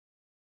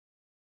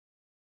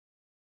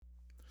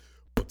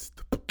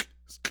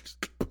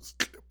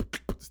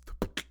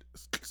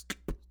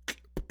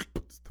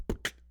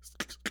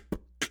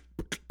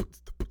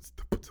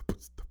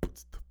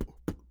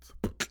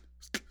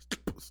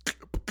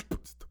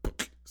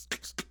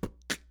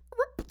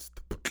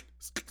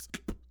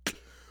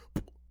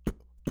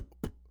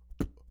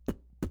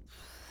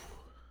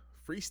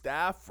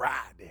Freestyle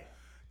Friday.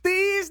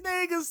 These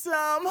niggas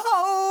some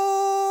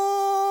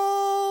hoes.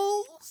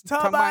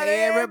 Talk about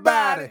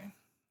everybody.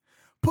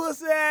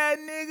 Pussy ass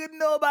nigga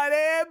know about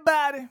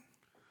everybody.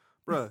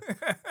 Bruh.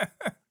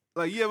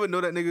 Like, you ever know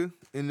that nigga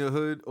in the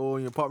hood or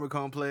in your apartment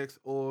complex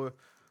or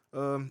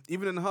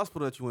even in the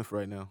hospital that you went for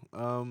right now?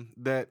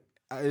 That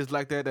is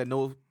like that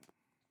knows,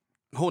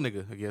 whole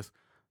nigga, I guess,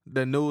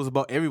 that knows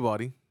about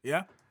everybody.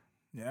 Yeah.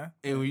 Yeah.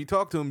 And when you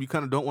talk to him, you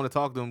kind of don't want to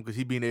talk to him because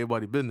he be in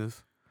everybody's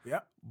business.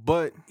 Yeah.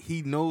 But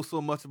he knows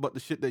so much about the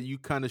shit that you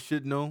kind of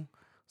should know,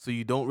 so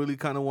you don't really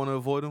kind of want to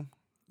avoid him.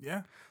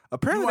 Yeah.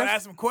 Apparently, you want to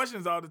ask him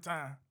questions all the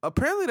time.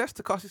 Apparently, that's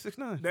Tekashi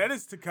 6ix9ine. That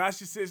is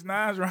Tekashi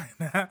 6ix9ine right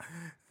now.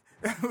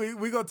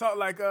 we gonna talk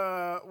like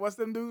what's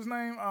them dude's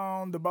name?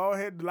 The bald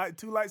head,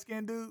 two light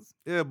skinned dudes.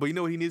 Yeah, but you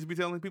know what he needs to be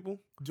telling people?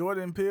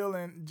 Jordan Peele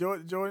and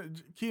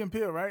Key and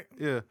Peele, right?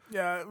 Yeah.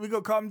 Yeah, we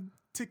gonna call him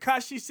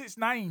Tekashi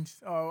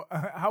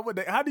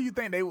 6ix9ine. How do you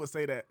think they would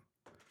say that?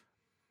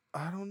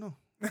 I don't know.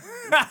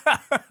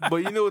 But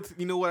you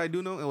know what I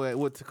do know, and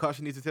what Tekashi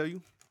needs to tell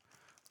you?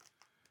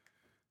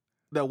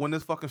 That when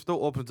this fucking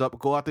store opens up,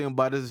 go out there and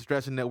buy this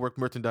Distraction Network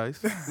merchandise.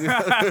 Hey,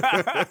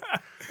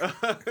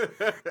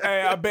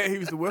 I bet he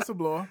was the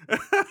whistleblower.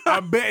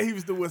 That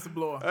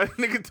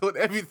nigga told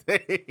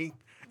everything.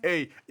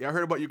 Hey, y'all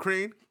heard about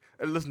Ukraine?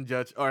 Hey, listen,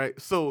 Judge. All right,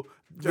 so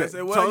Judge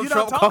said, well, you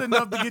done talked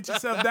enough to get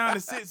yourself down to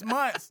 6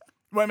 months.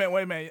 Wait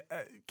a minute.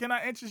 Can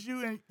I interest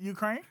you in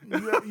Ukraine?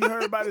 You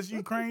heard about this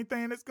Ukraine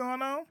thing that's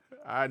going on? All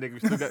right, nigga. We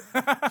still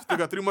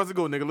got 3 months to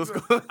go, nigga. Let's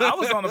go. I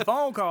was on the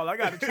phone call. I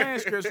got the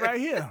transcripts right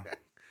here.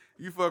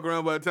 You fuck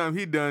around, by the time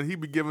he done, he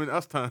be giving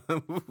us time.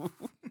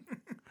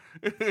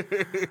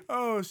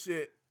 Oh,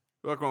 shit.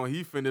 Fuck around,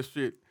 he finished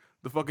shit.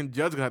 The fucking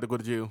judge gonna have to go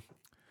to jail.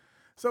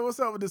 So what's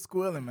up with this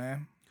squilling,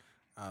 man?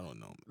 I don't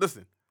know.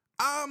 Listen,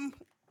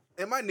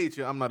 in my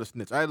nature, I'm not a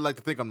snitch. I like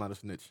to think I'm not a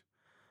snitch.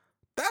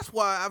 That's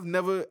why I've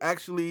never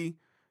actually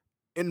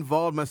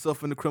involved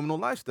myself in the criminal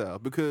lifestyle,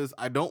 because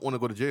I don't want to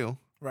go to jail.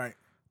 Right.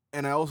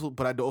 And I also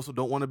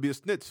don't want to be a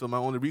snitch. So my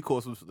only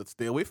recourse was to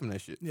stay away from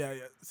that shit. Yeah.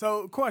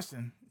 So,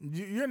 question: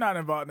 you're not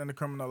involved in the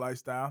criminal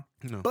lifestyle,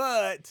 no.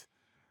 But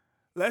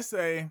let's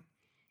say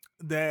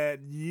that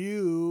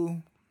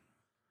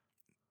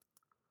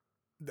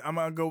I'm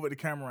gonna go with the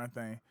Cameron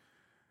thing.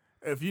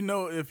 If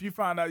you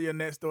find out your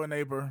next door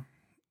neighbor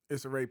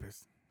is a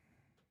rapist,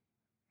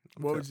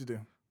 what would you do?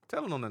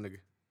 Telling on that nigga.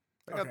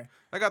 Okay.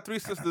 I got 3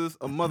 sisters,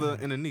 a mother,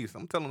 and a niece.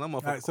 I'm telling them.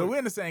 Right, so we're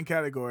in the same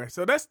category.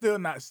 So that's still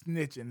not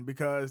snitching,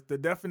 because the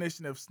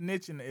definition of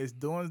snitching is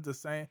doing the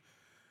same.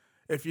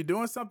 If you're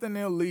doing something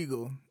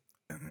illegal,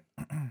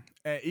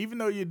 and even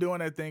though you're doing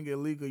that thing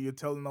illegal, you're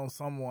telling on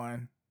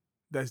someone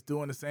that's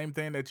doing the same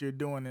thing that you're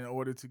doing in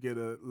order to get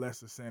a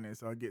lesser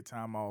sentence or get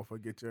time off or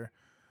get your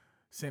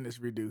sentence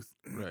reduced.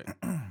 Right.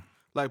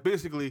 Like,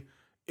 basically,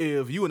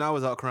 if you and I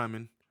was out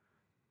criming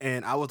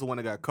and I was the one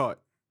that got caught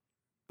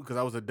because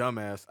I was a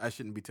dumbass, I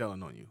shouldn't be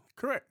telling on you.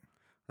 Correct.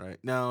 Right.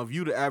 Now, if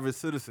you the average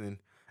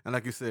citizen, and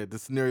like you said, the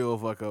scenario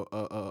of like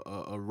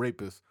a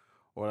rapist,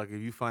 or like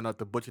if you find out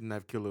the butcher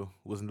knife killer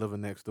was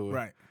living next door,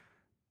 right,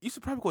 you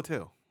should probably go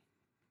tell.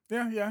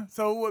 Yeah.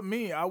 So with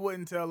me, I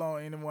wouldn't tell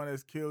on anyone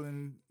that's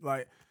killing.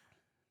 Like,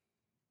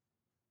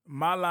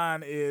 my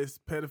line is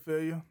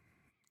pedophilia.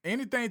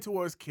 Anything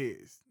towards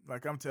kids.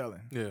 Like, I'm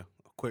telling. Yeah,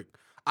 quick.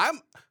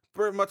 I'm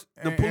pretty much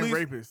the And police.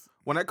 rapists.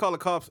 When I call the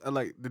cops, I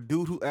like the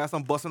dude who ass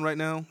I'm busting right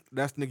now.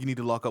 That's the nigga you need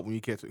to lock up when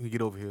you catch it. You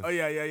get over here. Oh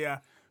yeah.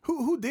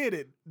 Who did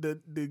it? The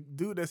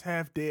dude that's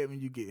half dead when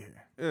you get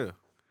here. Yeah,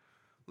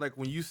 like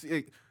when you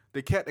see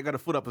the cat that got a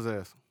foot up his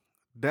ass.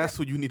 That's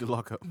who you need to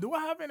lock up. Do I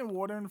have any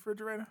water in the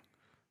refrigerator?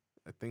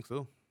 I think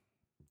so.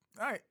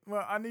 All right.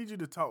 Well, I need you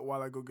to talk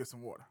while I go get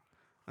some water.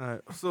 All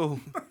right. So,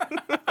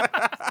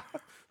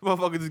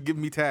 motherfucker, just give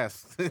me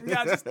tasks.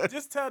 Yeah,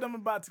 just tell them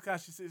about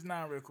Tekashi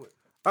 6ix9ine real quick.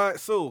 All right,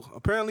 so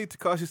apparently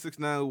Tekashi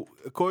 6ix9ine,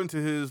 according to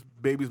his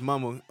baby's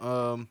mama,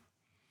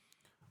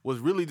 was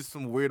really just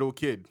some weirdo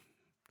kid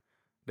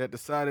that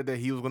decided that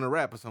he was going to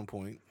rap at some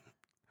point.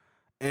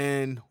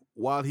 And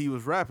while he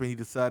was rapping, he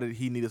decided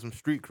he needed some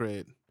street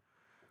cred.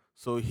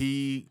 So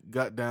he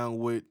got down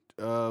with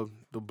the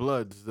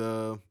Bloods,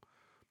 the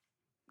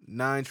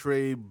 9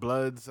 Trey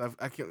Bloods.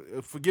 I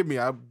can't, forgive me.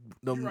 You're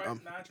right,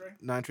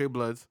 9 Trey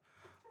Bloods.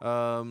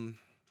 And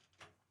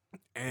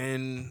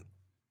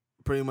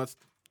pretty much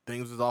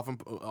things was off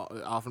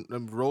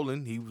and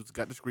rolling. He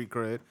got the street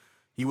cred.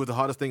 He was the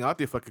hardest thing out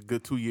there for like a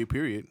good 2-year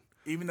period.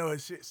 Even though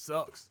his shit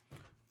sucks.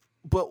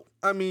 But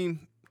I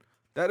mean,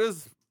 that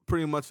is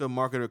pretty much a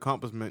market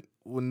accomplishment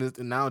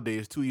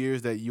nowadays. 2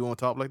 years that you on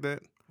top like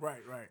that.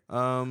 Right.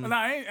 And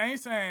I ain't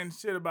saying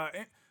shit about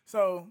it.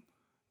 So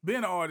being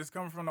an artist,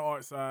 coming from the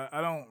art side,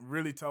 I don't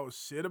really talk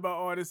shit about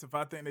artists. If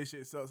I think they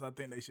shit sucks, I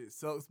think they shit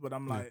sucks. But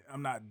I'm like,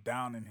 I'm not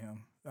downing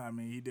him. I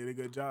mean, he did a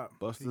good job.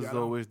 Buster's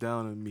always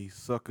down on me.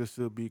 Suckers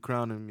should be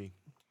crowning me.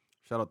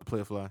 Shout out to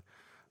Playfly.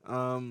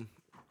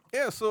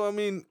 Yeah, so I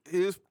mean,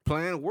 his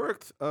plan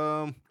worked.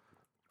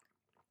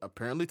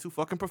 Apparently to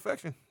fucking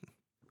perfection.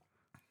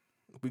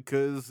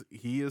 Because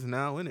he is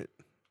now in it.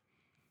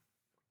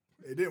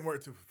 It didn't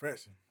work to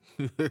perfection.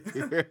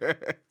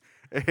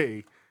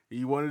 Hey,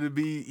 he wanted to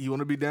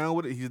be down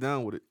with it. He's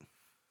down with it.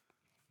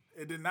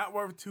 It did not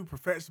work to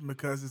perfection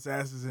because his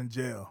ass is in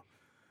jail.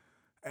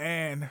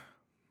 And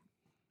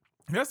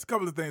that's a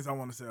couple of things I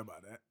want to say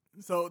about that.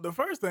 So the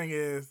first thing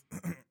is,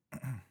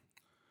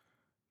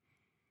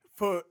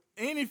 for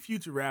any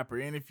future rapper,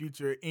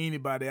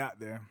 anybody out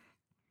there,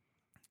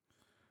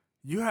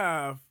 you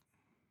have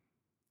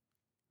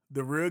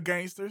the real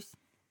gangsters,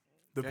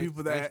 the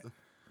people that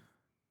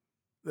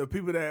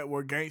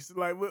were gangsters.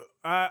 Like,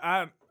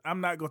 I'm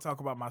not gonna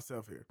talk about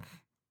myself here.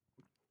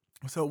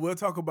 So we'll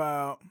talk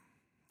about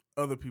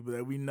other people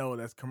that we know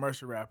that's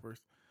commercial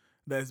rappers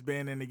that's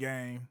been in the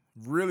game,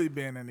 really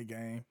been in the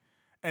game,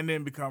 and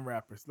then become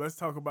rappers. Let's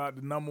talk about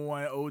the number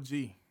one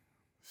OG,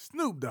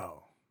 Snoop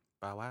Dogg.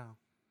 Bow wow.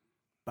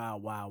 Bow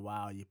wow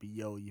wow, yippee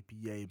yo,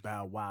 yippee yay,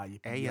 bow wow, yippee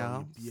hey, yo,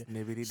 y'all. yippee yay.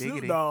 Snippity Snoop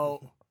diggity.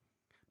 Dogg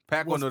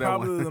Pac was know that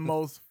probably one. the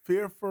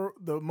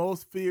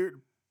most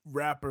feared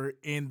rapper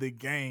in the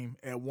game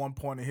at one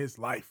point in his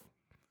life.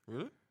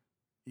 Really?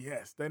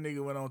 Yes, that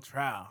nigga went on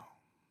trial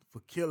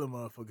for killing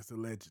motherfuckers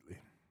allegedly.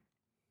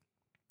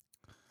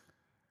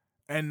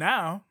 And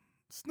now,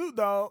 Snoop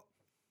Dogg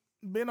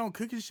been on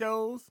cooking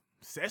shows,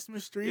 Sesame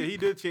Street. Yeah, he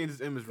did change his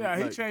image. Yeah,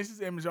 he changed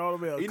his image all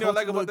the way up. You know what I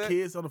like about little that?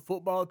 kids on the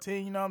football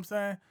team, you know what I'm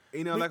saying?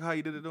 You know, like how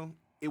he did it though?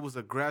 It was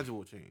a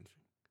gradual change.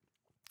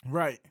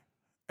 Right.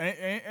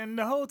 And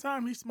the whole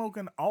time he's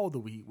smoking all the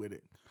weed with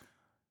it.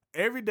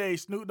 Every day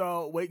Snoop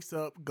Dogg wakes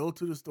up, go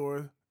to the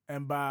store,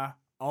 and buy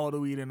all the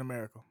weed in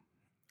America.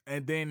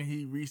 And then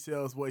he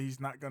resells what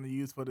he's not going to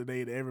use for the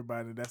day to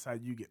everybody. That's how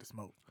you get to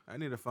smoke. I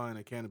need to find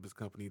a cannabis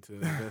company to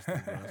invest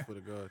in, bro. I swear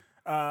to God.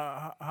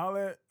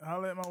 Holla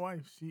at my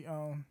wife. She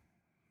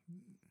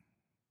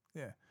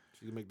yeah.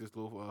 She can make this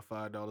little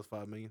 $5,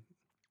 $5 million.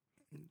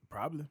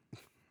 Probably.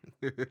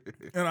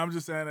 And I'm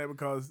just saying that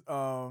because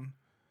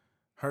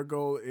her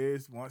goal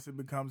is, once it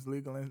becomes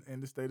legal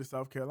in the state of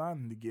South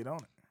Carolina, to get on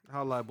it.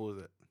 How liable is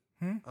that?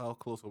 How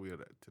close are we to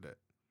that?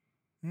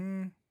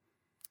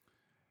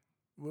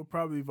 We'll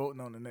probably be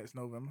voting on the next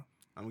November.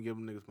 I'm gonna give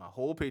them niggas my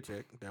whole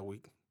paycheck that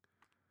week.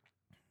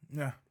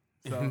 Yeah.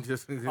 So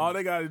all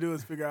they got to do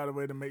is figure out a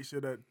way to make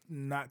sure that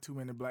not too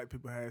many black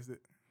people has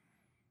it.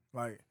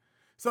 Like,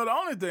 so the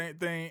only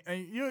thing,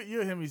 and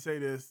you'll hear me say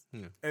this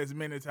as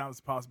many times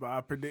as possible.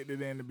 I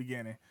predicted it in the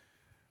beginning.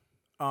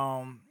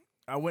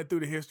 I went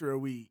through the history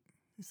of weed.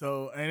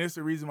 So, and it's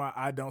the reason why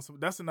I don't.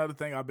 That's another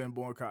thing I've been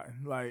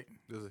boycotting. Like,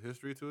 there's a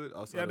history to it.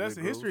 Yeah, that's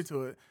a history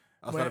to it.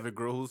 Outside of it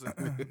grows.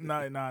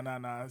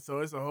 Nah. So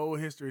it's a whole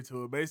history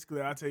to it.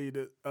 Basically, I'll tell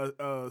you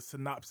the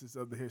synopsis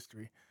of the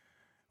history.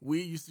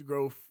 Weed used to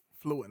grow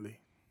fluently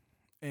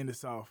in the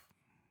South.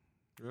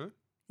 Really?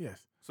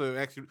 Yes. So it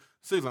actually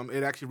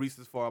reached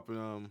as far up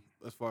in,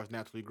 as far as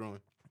naturally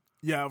growing.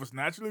 Yeah, it was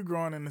naturally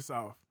growing in the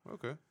South.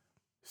 Okay.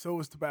 So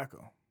was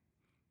tobacco.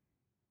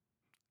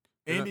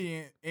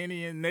 Indian,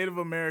 Native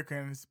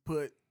Americans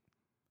put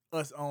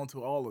us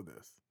onto all of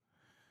this.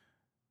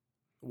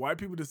 White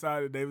people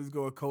decided they was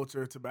going to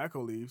culture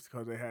tobacco leaves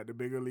because they had the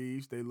bigger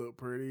leaves. They look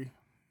pretty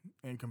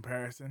in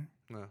comparison.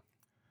 Yeah.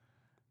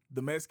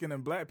 The Mexican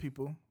and black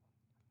people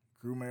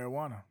grew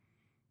marijuana.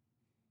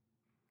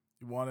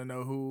 You want to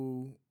know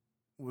who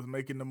was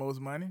making the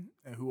most money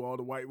and who all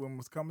the white women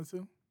was coming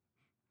to?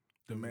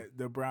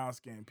 The brown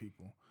skinned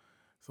people.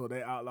 So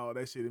they outlawed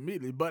that shit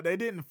immediately, but they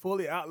didn't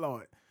fully outlaw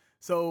it.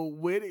 So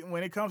when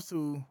it comes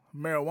to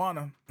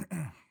marijuana,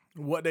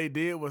 what they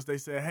did was they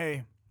said,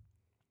 hey,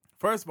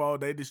 first of all,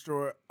 they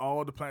destroyed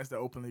all the plants that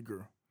openly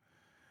grew.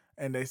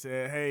 And they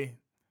said, hey,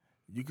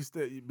 you can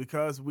still,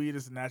 because weed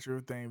is a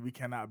natural thing, we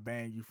cannot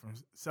ban you from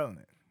selling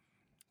it.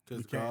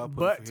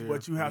 But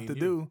what you have to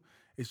do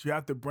is you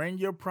have to bring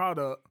your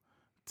product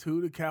to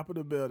the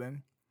Capitol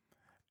building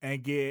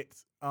and get,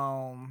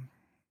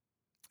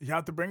 you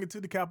have to bring it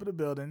to the Capitol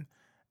building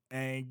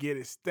and get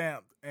it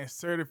stamped and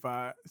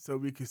certified so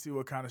we can see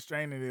what kind of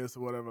strain it is or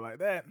whatever like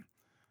that.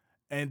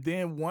 And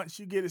then once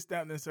you get it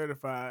stamped and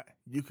certified,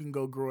 you can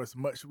go grow as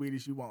much weed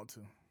as you want to.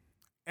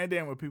 And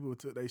then when people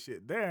took their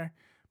shit there,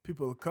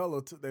 people of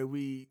color took their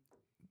weed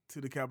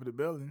to the Capitol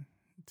building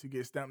to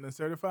get stamped and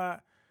certified.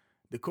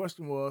 The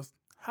question was,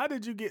 how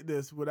did you get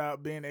this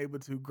without being able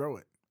to grow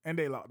it? And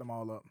they locked them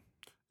all up.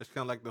 It's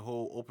kind of like the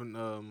whole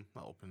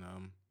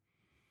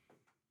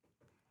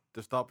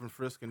the stop and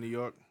frisk in New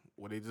York,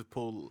 where they just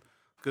pull,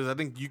 because I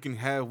think you can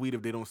have weed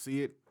if they don't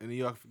see it in New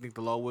York, I think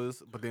the law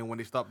was, but then when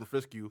they stop and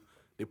frisk you,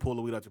 they pull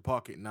the weed out your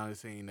pocket. Now they're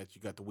saying that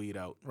you got the weed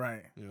out.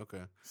 Right. Yeah,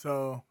 okay.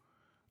 So,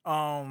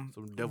 some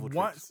devil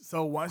tricks.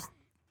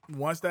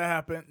 Once that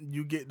happened,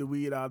 you get the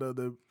weed out of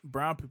the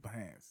brown people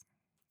hands.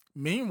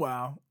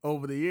 Meanwhile,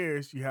 over the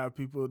years, you have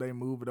people, they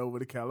move it over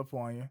to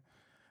California.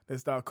 They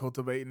start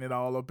cultivating it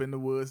all up in the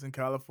woods in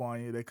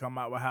California. They come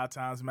out with High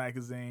Times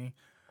magazine.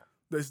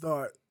 They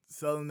start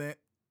selling it,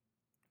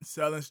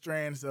 selling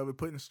strands of it,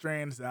 putting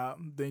strands out.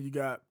 Then you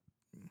got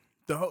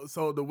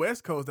so the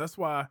West Coast, that's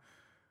why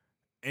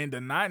in the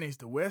 90s,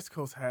 the West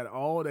Coast had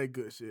all that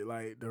good shit,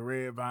 like the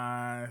Red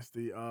Vines,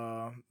 the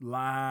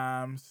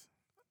Limes,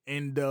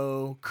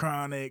 Indo,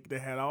 Chronic. They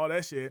had all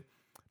that shit.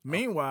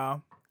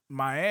 Meanwhile,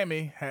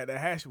 Miami had the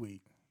hash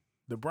weed,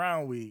 the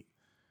brown weed,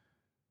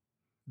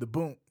 the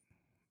boon,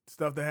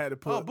 stuff they had to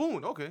put. Oh,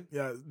 boon. Okay.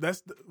 Yeah,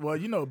 that's well,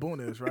 you know what boon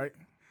is, right?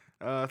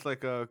 It's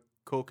like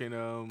coke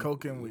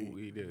and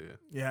weed. Yeah.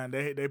 Yeah, and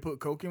they put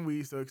coke and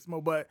weed so it can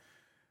smoke. But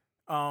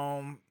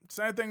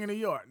same thing in New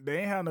York. They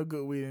ain't have no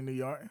good weed in New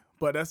York,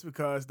 but that's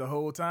because the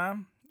whole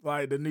time,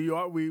 like the New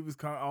York weed was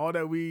coming, all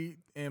that weed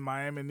in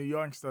Miami, New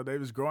York and stuff, they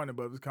was growing it,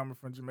 but it was coming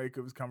from Jamaica,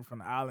 it was coming from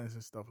the islands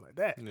and stuff like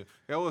that. Yeah.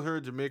 I always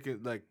heard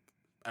Jamaican, like,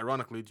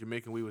 ironically,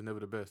 Jamaican weed was never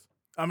the best.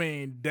 I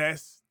mean,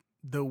 that's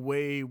the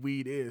way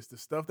weed is. The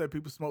stuff that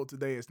people smoke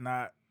today is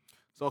not.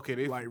 So okay,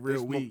 they like they real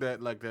smoke weed. that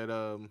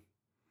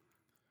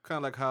kind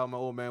of like how my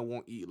old man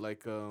won't eat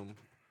like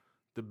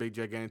the big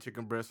gigantic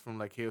chicken breast from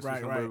like KFC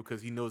Right, somewhere right.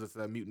 because he knows it's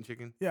that mutant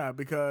chicken. Yeah,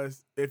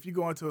 because if you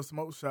go into a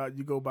smoke shop,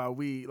 you go buy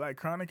weed. Like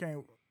Chronic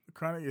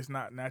is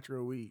not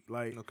natural weed.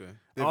 Like Okay,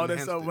 all that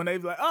stuff, when they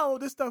be like, oh,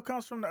 this stuff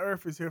comes from the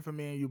earth, it's here for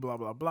me and you, blah,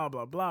 blah, blah,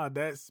 blah, blah.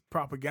 That's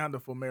propaganda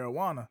for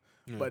marijuana.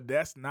 Yeah. But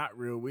that's not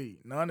real weed.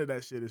 None of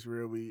that shit is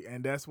real weed.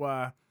 And that's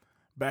why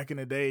back in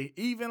the day,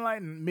 even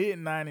like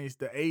mid-90s,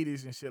 the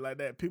 80s and shit like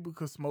that, people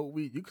could smoke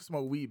weed. You could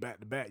smoke weed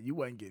back to back. You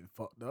wasn't getting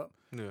fucked up.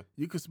 Yeah,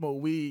 You could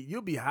smoke weed.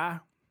 You'll be high.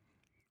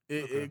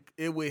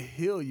 It would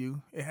heal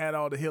you. It had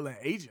all the healing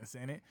agents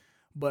in it.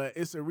 But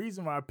it's a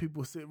reason why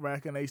people sit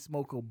back and they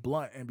smoke a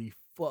blunt and be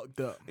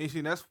fucked up. and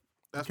see that's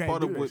You can't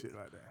part do of that what, shit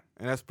like that.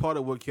 and that's part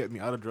of what kept me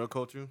out of drug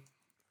culture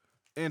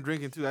and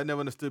drinking too. I never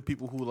understood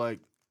people who like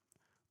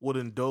would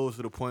indulge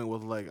to the point where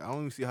like I don't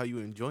even see how you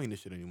enjoying this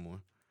shit anymore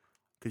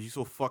because you're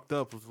so fucked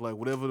up. It's like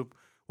whatever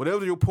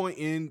your point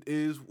in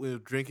is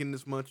with drinking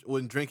this much,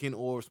 when drinking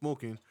or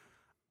smoking,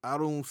 I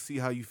don't see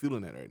how you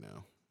feeling that right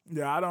now.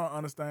 Yeah, I don't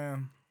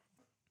understand.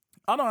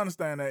 I don't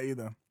understand that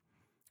either.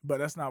 But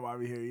that's not why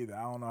we're here either.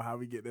 I don't know how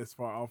we get this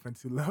far off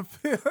into left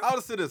field. I'll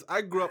just say this: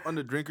 I grew up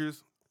under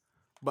drinkers,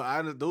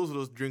 but those are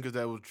those drinkers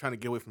that were trying to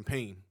get away from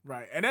pain.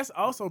 Right. And that's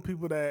also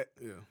people that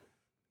Yeah,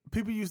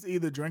 people used to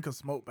either drink or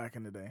smoke back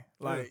in the day.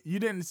 Like you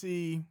didn't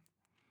see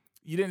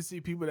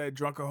people that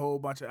drunk a whole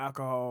bunch of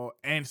alcohol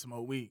and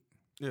smoke weed.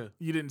 yeah,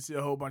 You didn't see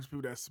a whole bunch of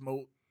people that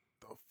smoked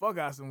the fuck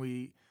out some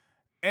weed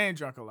and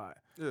drunk a lot.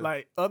 yeah.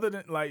 Like other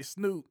than like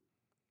Snoop,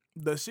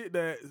 the shit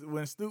that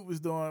when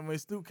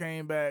Snoop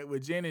came back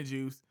with gin and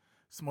juice,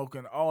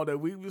 smoking all that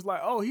weed, was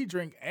like, oh, he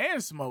drink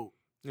and smoke.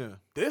 yeah,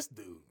 This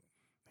dude,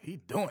 he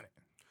doing it.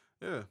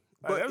 yeah. Like,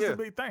 But that's yeah, a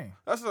big thing.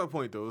 that's the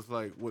point though. It's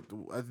like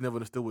I never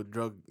understood what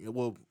drug.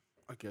 Well,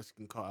 I guess you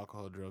can call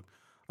alcohol a drug.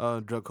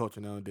 Drug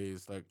culture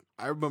nowadays. Like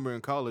I remember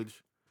in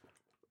college,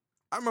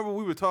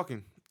 we were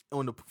talking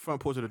on the front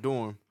porch of the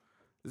dorm.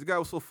 This guy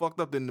was so fucked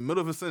up that in the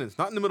middle of a sentence,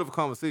 not in the middle of a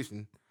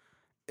conversation,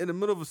 in the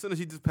middle of a sentence,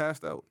 he just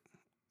passed out.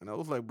 And I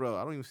was like, bro,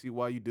 I don't even see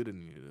why you did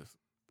any of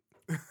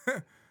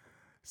this.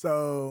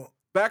 So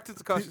Back to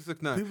Tekashi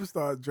 6ix9ine. people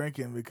start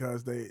drinking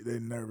because they're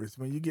nervous.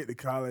 When you get to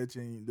college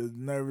and the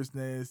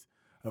nervousness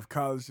of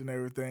college and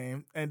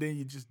everything, and then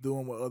you're just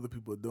doing what other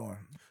people are doing.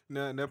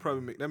 Nah,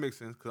 that makes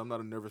sense because I'm not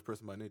a nervous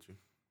person by nature.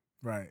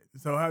 Right.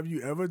 So have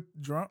you ever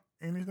drunk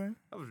anything?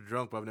 I was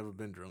drunk, but I've never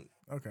been drunk.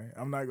 Okay.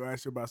 I'm not going to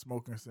ask you about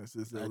smoking since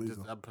it's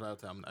illegal. I put out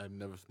time. I've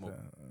never smoked.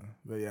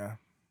 But yeah.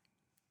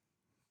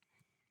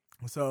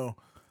 So,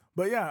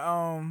 but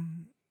yeah,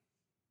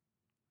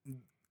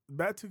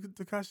 back to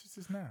Tekashi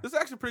 6ix9ine. This is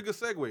actually a pretty good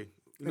segue.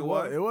 You know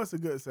why? It was a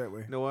good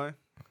segue. You know why?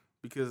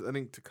 Because I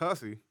think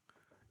Tekashi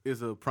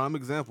is a prime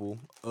example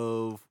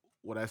of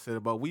what I said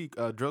about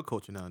drug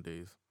culture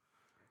nowadays.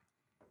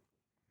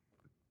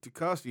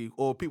 Tekashi,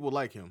 or people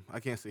like him, I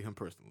can't say him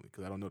personally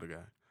because I don't know the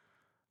guy,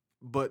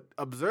 but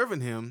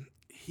observing him,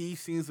 he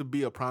seems to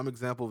be a prime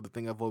example of the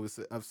thing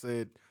I've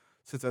said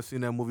since I've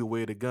seen that movie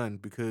Way of the Gun,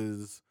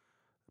 because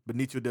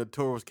Benicio del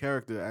Toro's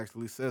character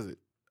actually says it,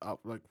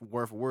 like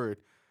word for word.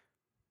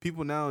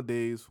 People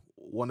nowadays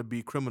want to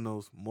be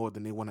criminals more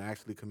than they want to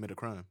actually commit a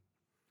crime.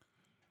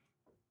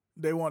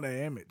 They want an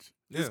image.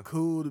 It's Yeah.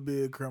 cool to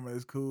be a criminal.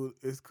 It's cool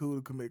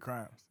to commit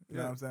crimes. You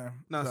know what I'm saying?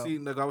 Now, So- see,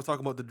 like I was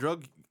talking about the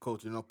drug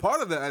culture.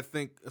 Part of that, I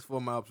think, as for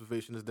my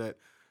observation, is that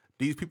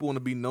these people want to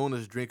be known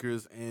as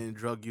drinkers and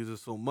drug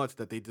users so much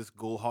that they just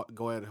go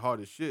at it hard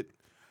as shit.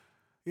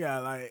 Yeah,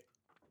 like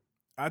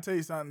I tell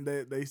you something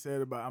that they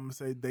said about.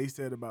 They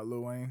said about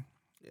Lil Wayne.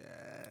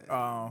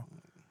 Yeah.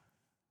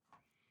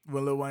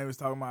 When Lil Wayne was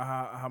talking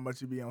about how much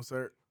he be on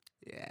cert,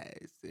 Yeah.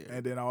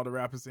 and then all the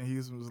rappers in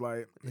Houston was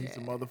like, "He's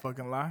a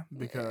motherfucking lie,"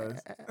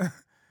 because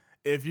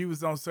if you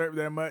was on cert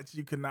that much,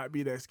 you could not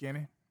be that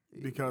skinny,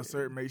 because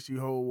cert makes you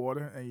hold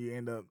water and you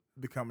end up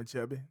becoming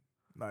chubby.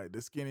 Like the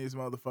skinniest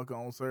motherfucker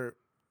on cert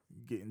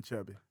getting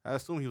chubby. I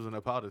assume he was in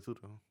that powder too,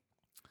 though.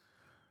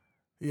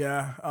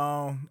 Yeah,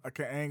 I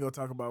ain't gonna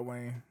talk about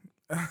Wayne,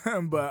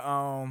 but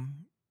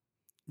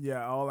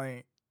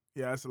yeah,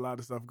 it's a lot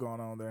of stuff going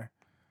on there.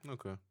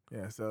 Okay.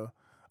 Yeah, so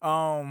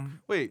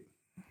wait,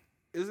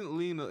 isn't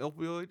lean an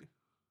opioid?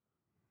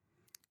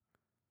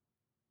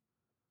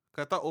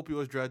 I thought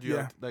opioids dried you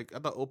out. Like I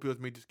thought opioids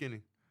made you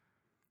skinny.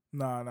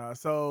 No.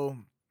 So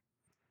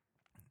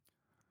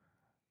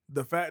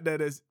the fact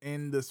that it's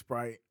in the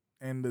Sprite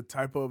and the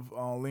type of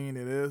lean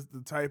it is,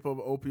 the type of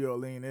opioid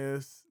lean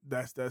is,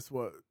 that's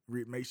what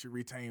makes you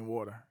retain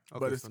water. Okay,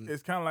 but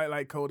it's kind of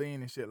like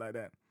codeine and shit like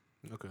that.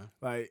 Okay.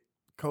 Like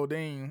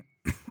codeine.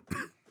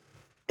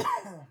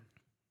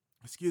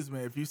 Excuse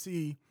me. If you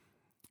see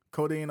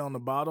codeine on the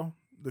bottle,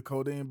 the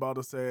codeine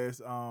bottle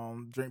says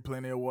drink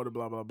plenty of water,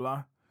 blah blah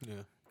blah.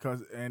 Yeah.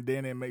 And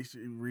then it makes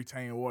you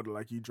retain water,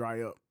 like you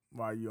dry up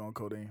while you're on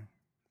codeine.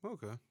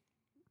 Okay,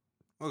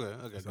 got it.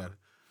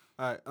 All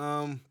right,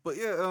 but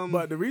yeah,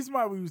 but the reason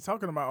why we was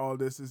talking about all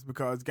this is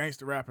because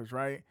gangster rappers,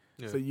 right?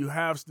 Yeah. So you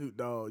have Snoop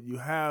Dogg, you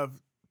have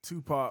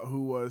Tupac,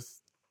 who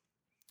was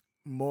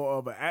more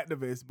of an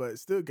activist, but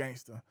still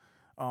gangster.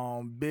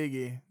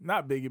 Biggie,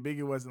 not Biggie.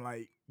 Biggie wasn't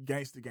like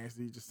gangster.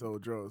 He just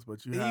sold drugs.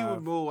 But he was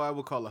more what I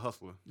would call a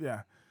hustler.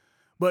 Yeah.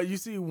 But you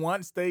see,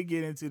 once they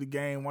get into the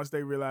game, once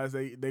they realize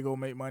they gonna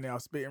make money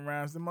off spitting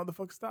rhymes, the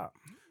motherfuckers stop.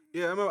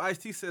 Yeah, I remember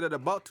Ice-T said that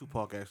about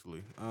Tupac,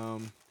 actually.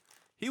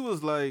 He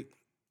was like,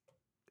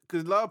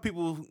 because not a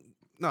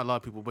lot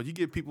of people, but you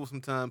get people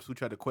sometimes who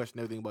try to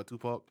question everything about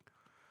Tupac,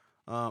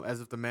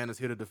 as if the man is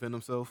here to defend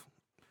himself.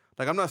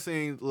 Like, I'm not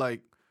saying, like,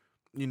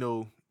 you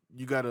know,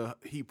 you gotta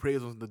heap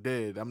praise on the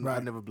dead. I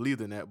never believed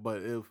in that,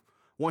 but if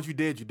once you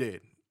dead, you dead.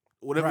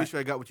 Whatever issue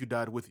I got with you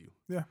died with you.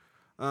 Yeah.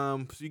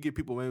 So you get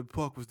people, man,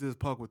 Pac was this,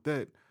 Pac was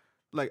that.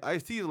 Like,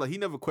 Ice-T is like, he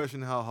never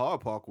questioned how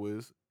hard Pac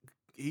was.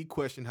 He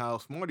questioned how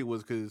smart he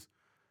was because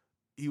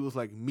he was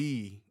like,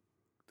 me,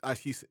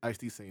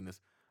 Ice-T saying this,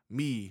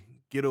 me,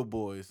 Ghetto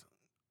Boys,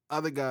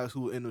 other guys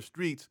who were in the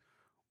streets,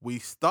 we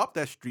stopped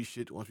that street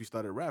shit once we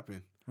started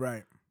rapping.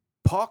 Right.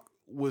 Pac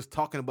was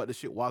talking about the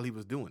shit while he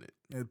was doing it.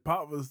 And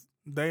Pac was,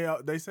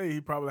 they say he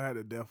probably had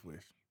a death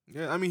wish.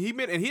 Yeah, I mean,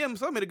 he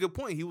himself made a good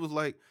point. He was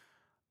like,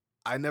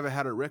 I never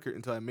had a record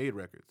until I made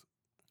records.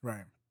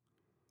 Right.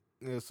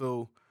 Yeah,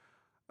 so,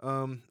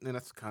 and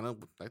that's kind of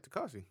like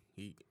Tekashi.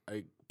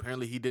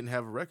 Apparently he didn't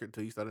have a record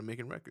until he started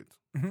making records.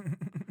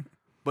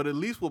 But at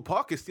least with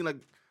Pac, it seemed like,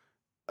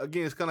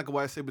 again, it's kind of like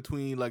what I say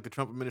between like the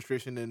Trump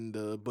administration and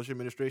the Bush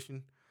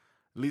administration.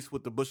 At least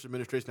with the Bush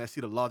administration, I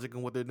see the logic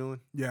in what they're doing.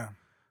 Yeah.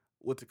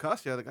 With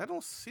Tekashi, I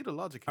don't see the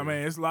logic here. I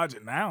mean, it's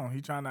logic now.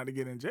 He trying not to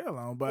get in jail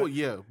on. But well,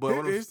 yeah.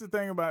 But here's the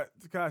thing about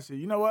Tekashi.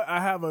 You know what? I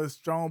have a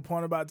strong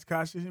point about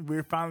Tekashi.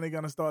 We're finally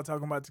going to start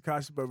talking about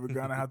Tekashi, but we're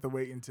going to have to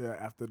wait until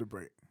after the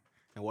break.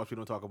 And watch we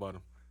don't talk about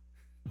him.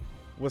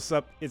 What's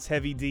up? It's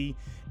Heavy D.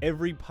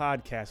 Every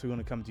podcast, we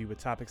want to come to you with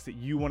topics that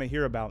you want to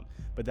hear about,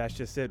 but that's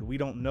just it. We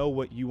don't know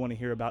what you want to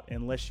hear about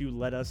unless you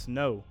let us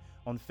know.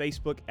 On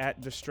Facebook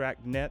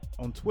 @DistractNet,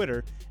 on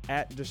Twitter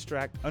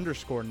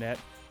 @Distract_net,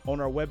 on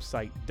our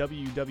website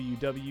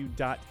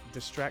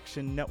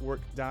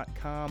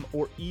www.distractionnetwork.com,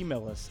 or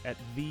email us at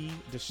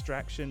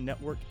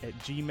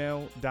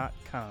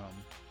thedistractionnetwork@gmail.com.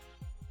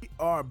 We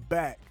are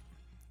back.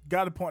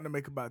 Got a point to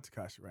make about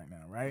Tekashi right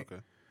now, right?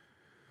 Okay.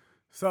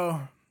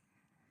 So,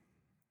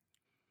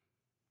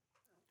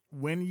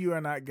 when you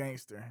are not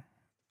gangster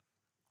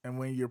and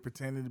when you're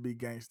pretending to be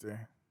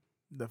gangster,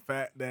 the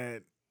fact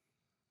that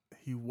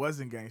he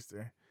wasn't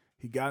gangster,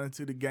 he got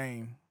into the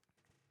game,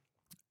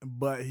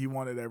 but he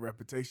wanted that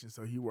reputation,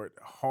 so he worked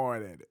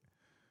hard at it.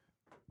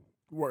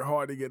 Worked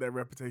hard to get that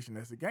reputation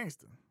as a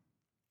gangster.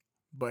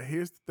 But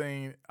here's the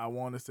thing I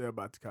want to say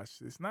about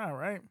Tekashi 6ix9ine,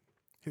 right?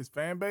 His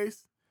fan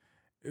base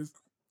is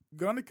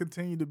going to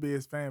continue to be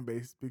his fan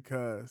base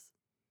because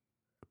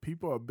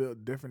people are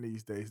built different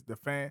these days. The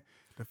fans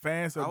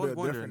are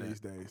built different these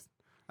days.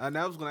 And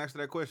I was going to ask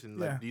you that question.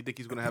 Like, do you think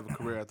he's going to have a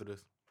career after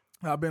this?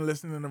 I've been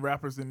listening to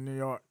rappers in New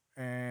York,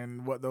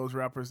 and what those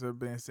rappers have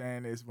been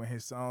saying is when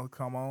his songs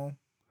come on,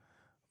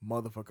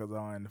 motherfuckers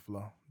are in the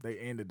flow. They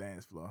in the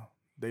dance floor.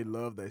 They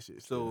love that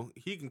shit. So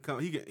he can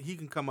come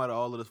out of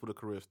all of this with a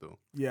career still.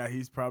 Yeah,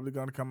 he's probably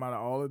going to come out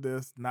of all of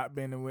this not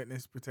being in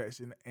witness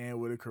protection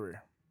and with a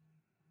career.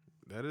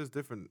 That is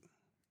different.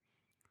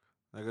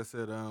 Like I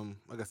said,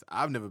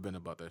 I've never been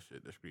about that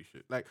shit, the street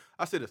shit. Like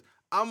I said this,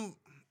 I'm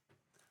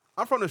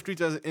from the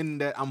streets as in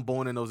that I'm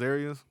born in those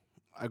areas.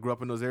 I grew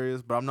up in those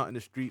areas, but I'm not in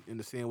the street in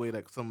the same way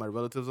like some of my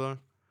relatives are.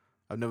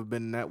 I've never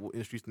been in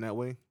the streets in that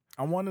way.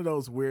 I'm one of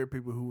those weird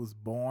people who was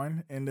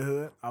born in the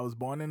hood. I was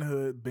born in the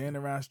hood, been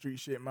around street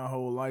shit my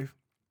whole life,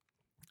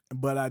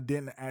 but I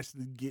didn't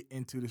actually get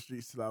into the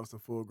streets till I was a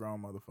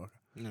full-grown motherfucker.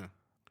 Yeah.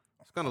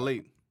 It's kind of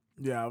late.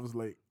 Yeah, I was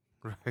late.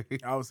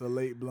 Right. I was a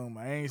late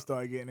bloomer. I ain't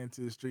started getting into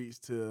the streets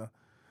till,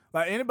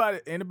 like,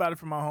 anybody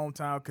from my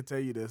hometown could tell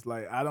you this.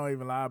 Like, I don't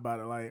even lie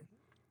about it. Like,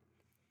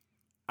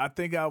 I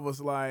think I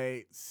was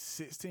like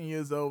 16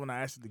 years old when I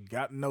actually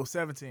got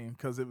 17,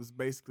 because it was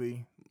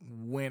basically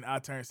when I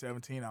turned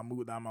 17, I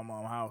moved out of my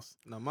mom's house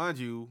Now, mind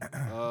you,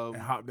 and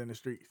hopped in the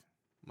streets.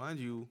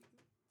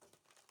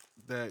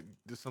 that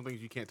there's some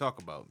things you can't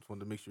talk about. Just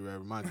wanted to make sure I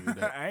remind you of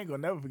that. I ain't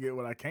gonna never forget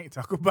what I can't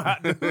talk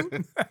about,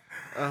 dude.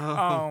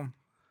 Uh-huh.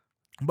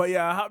 But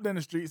yeah, I hopped in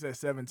the streets at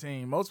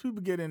 17. Most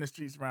people get in the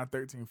streets around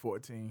 13,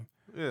 14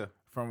 Yeah.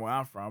 from where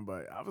I'm from,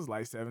 but I was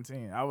like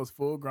 17. I was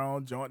full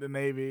grown, joined the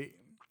Navy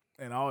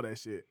and all that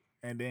shit,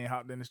 and then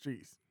hopped in the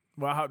streets.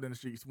 Well, I hopped in the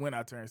streets when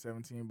I turned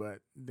 17, but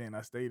then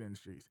I stayed in the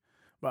streets.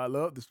 But I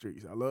loved the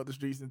streets. I loved the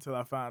streets until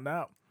I found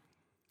out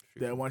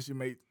that once you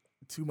make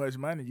too much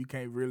money, you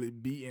can't really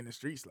be in the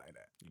streets like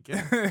that. You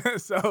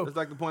can't. So It's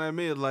like the point I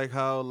made, like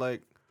how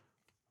like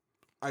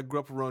I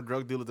grew up around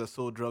drug dealers that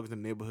sold drugs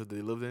in the neighborhood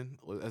they lived in,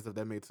 as if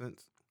that made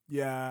sense.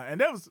 yeah,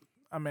 and that was,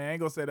 I mean, I ain't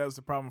gonna say that was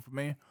a problem for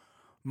me.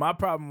 My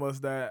problem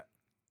was that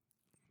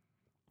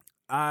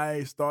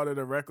I started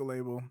a record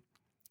label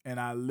and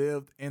I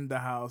lived in the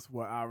house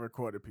where I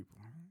recorded people.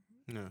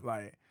 Yeah.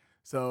 Like,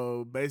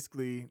 so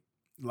basically,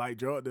 like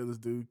drug dealers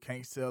do,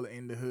 can't sell it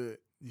in the hood.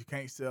 You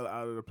can't sell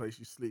out of the place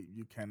you sleep.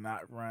 You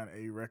cannot run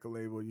a record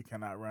label. You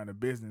cannot run a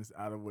business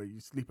out of where you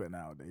sleep at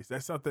nowadays.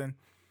 That's something,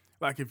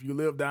 like if you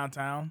live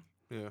downtown,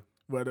 Yeah.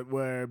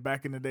 where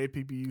back in the day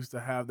people used to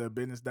have their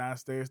business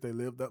downstairs, they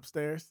lived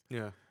upstairs.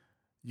 Yeah.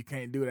 You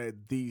can't do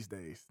that these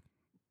days.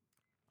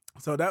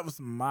 So that was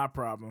my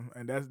problem,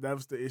 and that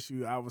was the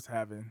issue I was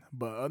having.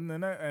 But other than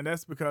that, and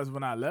that's because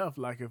when I left,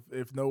 like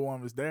if no one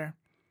was there,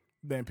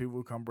 then people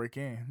would come break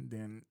in.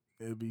 Then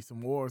there'd be some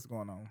wars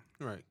going on.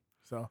 Right.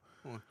 So,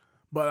 Hmm.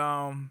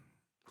 but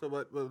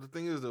But the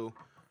thing is though,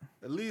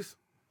 at least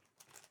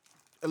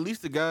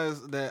the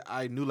guys that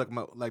I knew,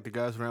 like the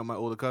guys around my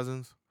older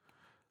cousins,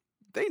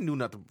 they knew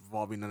not to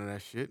involve me in none of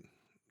that shit.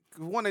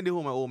 'Cause one, they knew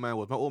who my old man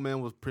was. My old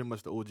man was pretty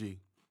much the OG,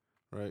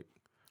 right?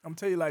 I'm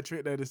tell you like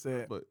Trick Daddy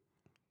said, But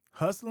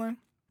hustling,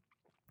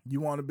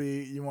 you want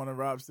to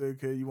rob still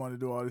kid, you want to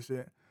do all this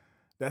shit.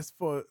 That's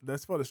for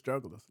the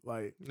strugglers.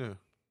 Like yeah,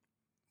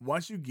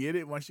 once you get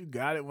it, once you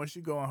got it, once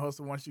you go and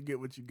hustle, once you get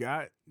what you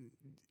got,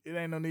 it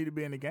ain't no need to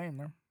be in the game,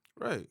 man.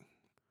 right.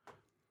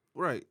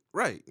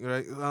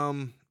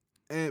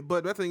 And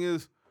but that thing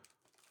is,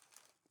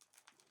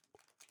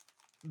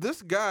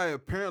 this guy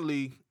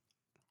apparently,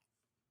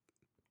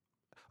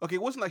 okay,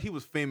 it wasn't like he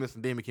was famous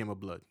and then became a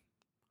blood,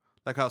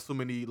 like how so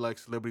many like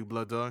celebrity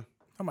bloods are.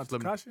 Talking about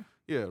Slim- Tekashi?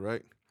 Yeah,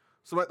 right.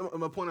 So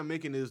my point I'm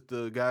making is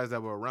the guys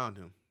that were around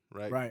him,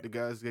 right? Right. The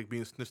guys like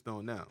being snitched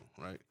on now,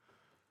 right?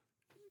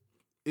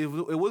 It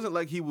wasn't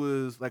like he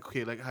was like,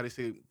 okay, like how they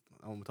say, I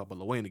don't want to talk about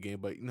Lil Wayne again,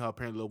 but you know how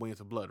apparently Lil Wayne's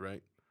a blood,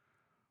 right?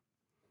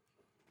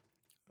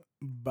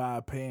 By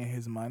paying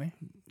his money,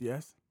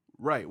 yes.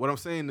 Right. What I'm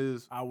saying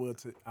is, I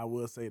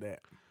will say that.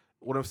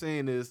 what I'm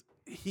saying is,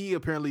 he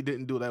apparently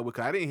didn't do that.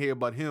 Because I didn't hear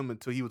about him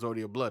until he was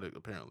already a blood.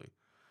 Apparently,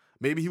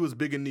 maybe he was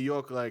big in New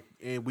York, like,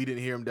 and we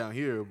didn't hear him down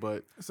here.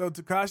 But So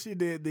Tekashi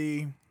did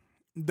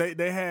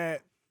they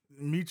had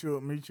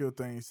mutual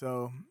things.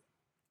 So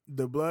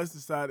the Bloods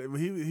decided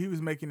he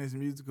was making his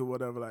music or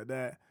whatever like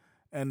that,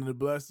 and the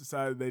Bloods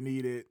decided they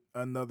needed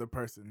another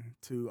person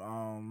to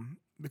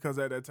because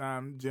at that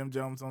time Jim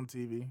Jones on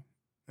TV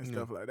and Yeah.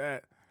 stuff like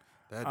that.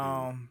 that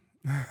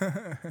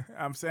dude,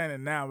 I'm saying it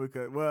now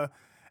because, well,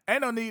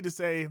 ain't no need to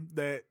say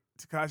that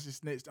Tekashi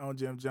snitched on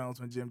Jim Jones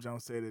when Jim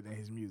Jones said it in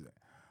his music.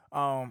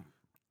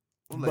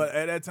 But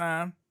at that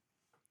time,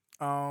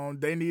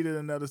 they needed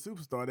another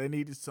superstar. They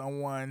needed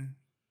someone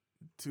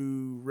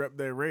to rep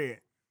their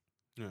red.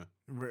 yeah,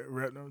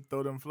 Rep them,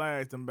 throw them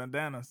flags, them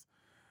bandanas,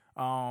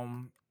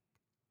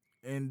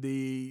 in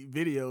the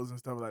videos and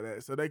stuff like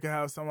that. So they could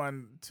have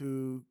someone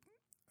to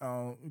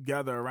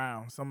gather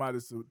around, somebody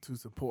to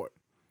support.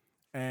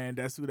 And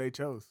that's who they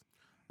chose.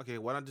 okay.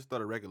 Why not just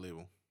start a record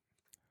label?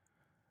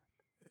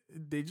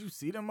 Did you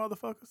see them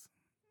motherfuckers?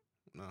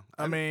 No,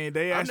 I mean,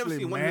 they I've never actually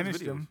seen one of his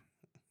managed videos. them.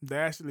 They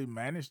actually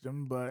managed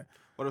them, but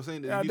what I'm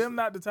saying is, yeah, them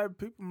not the type of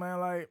people, man.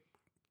 Like,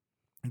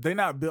 they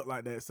not built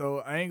like that. So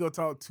I ain't gonna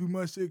talk too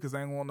much shit because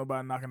I ain't want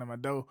nobody knocking at my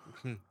door.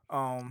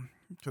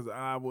 Because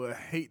I would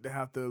hate to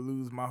have to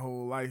lose my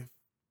whole life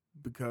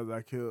because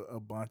I killed a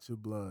bunch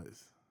of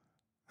Bloods.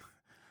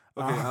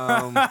 Okay,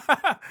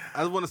 I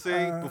just want to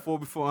say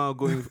before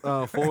going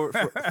forward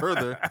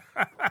further,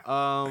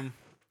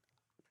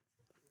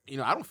 you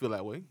know, I don't feel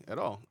that way at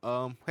all.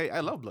 Hey, I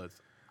love Bloods.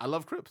 I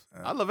love Crips.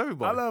 I love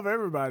everybody. I love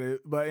everybody,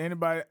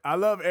 I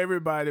love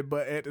everybody,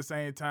 but at the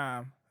same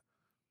time,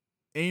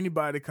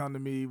 anybody come to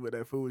me with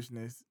that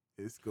foolishness,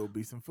 it's gonna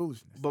be some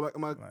foolishness. But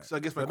so I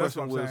guess my So that's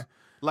question what I'm was saying.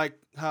 like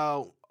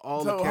how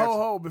all the So cats.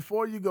 hold,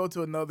 before you go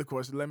to another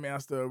question, let me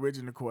ask the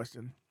original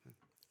question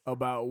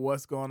about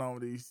what's going on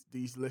with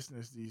these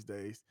listeners these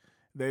days.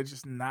 They're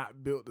just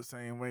not built the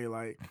same way.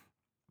 Like,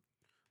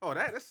 Oh,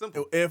 that's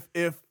simple.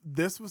 if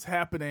this was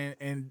happening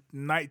in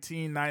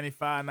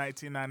 1995,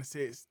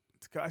 1996,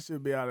 Tekashi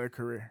would be out of a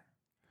career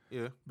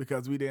Yeah,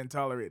 because we didn't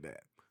tolerate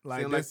that.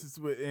 Like,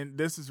 See,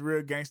 this is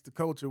real gangster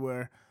culture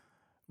where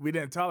we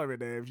didn't tolerate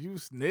that. If you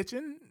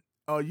snitching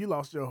Oh, you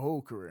lost your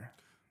whole career.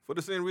 For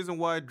the same reason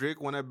why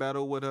Drake won that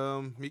battle with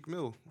Meek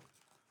Mill.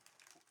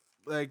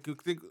 Like you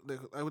think,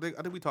 I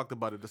think we talked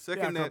about it. The Yeah,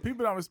 second 'cause that,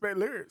 people don't respect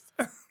lyrics.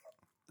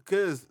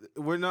 because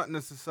we're not in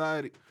a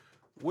society,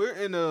 we're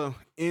in a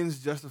ends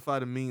justify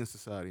the means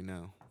society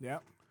now. Yeah.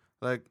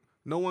 Like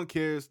no one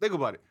cares. Think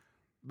about it.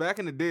 Back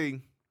in the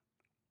day,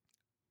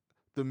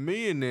 the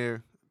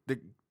millionaire,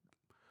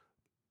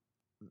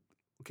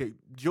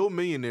 Joe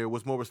Millionaire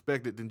was more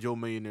respected than Joe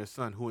Millionaire's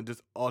son, who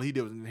just all he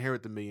did was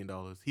inherit the $1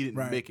 million. He didn't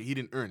Right. make it. He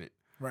didn't earn it.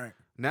 Right.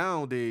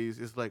 Nowadays,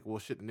 it's like, well,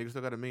 shit, the nigga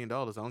still got $1 million. I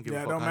don't give a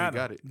Yeah, it fuck don't how matter. he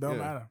got it. Don't Yeah.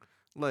 matter.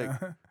 Like,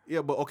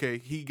 yeah, but okay,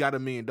 he got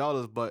 $1 million,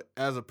 but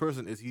as a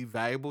person, is he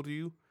valuable to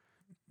you?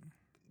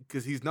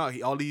 Because he's not.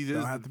 All he is.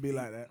 Don't have to be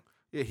like that.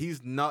 Yeah,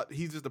 he's not.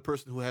 He's just the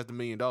person who has the $1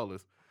 million. And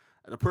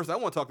the person I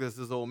want to talk to is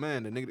this old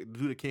man, the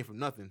dude that came from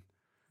nothing,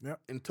 Yep.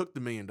 and took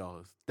the $1 million.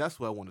 That's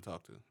who I want to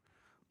talk to.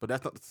 But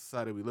that's not the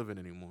society we live in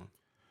anymore.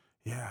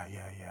 Yeah.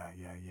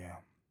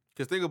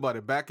 Because think about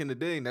it. Back in the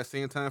day, in that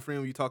same time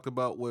frame you talked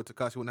about where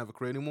Tekashi wouldn't have a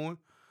career anymore,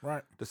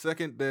 Right. the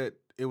second that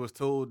it was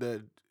told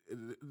that,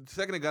 the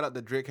second it got out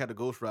that Drake had a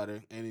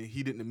ghostwriter and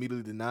he didn't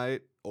immediately deny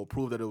it or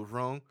prove that it was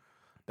wrong,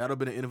 that would have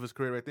been the end of his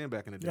career right then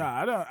back in the day.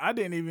 Yeah, I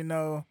didn't even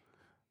know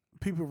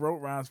people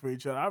wrote rhymes for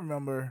each other. I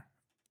remember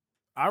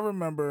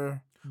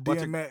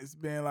DMX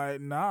being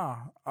like, nah.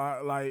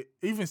 Like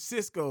even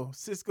Cisco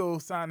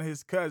signed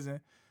his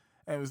cousin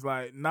and was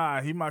like, nah,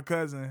 he my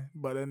cousin,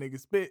 but that nigga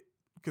spit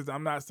because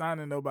I'm not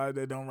signing nobody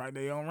that don't write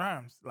their own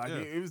rhymes. Like Yeah.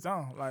 it was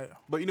on. Like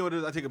But you know what it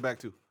is? I take it back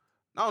too.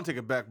 I don't take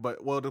it back,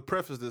 but well, to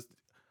preface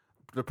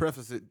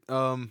it.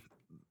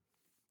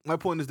 My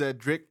point is that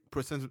Drake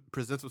presents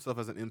himself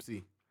as an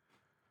MC.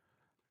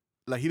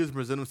 Like he doesn't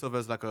present himself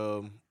as like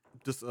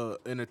just a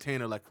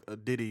entertainer like a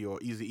Diddy or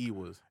Eazy-E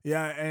was.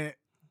 yeah, and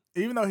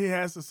even though he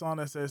has a song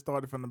that says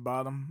started from the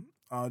bottom,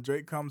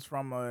 Drake comes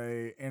from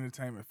a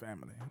entertainment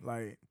family.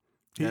 Like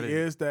he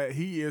is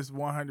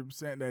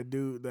 100% that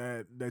dude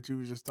that you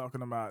were just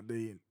talking about,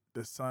 the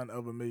son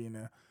of a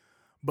millionaire.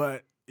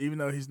 But even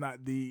though he's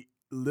not the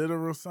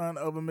literal son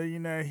of a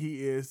millionaire,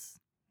 he is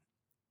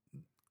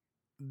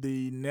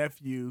the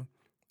nephew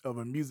of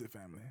a music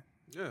family.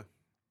 Yeah.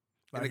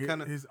 Like and it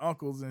kinda, his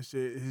uncles and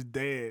shit, his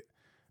dad,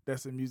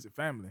 that's a music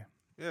family.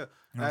 yeah.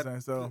 You know what I'm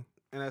saying? So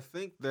And I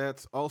think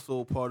that's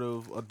also part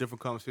of a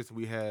different conversation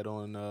we had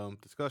on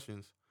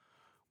discussions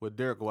with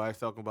Derek, where I was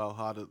talking about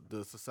how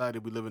the society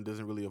we live in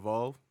doesn't really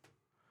evolve.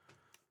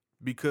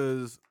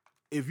 Because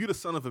if you're the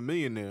son of a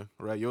millionaire,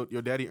 right, your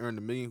daddy earned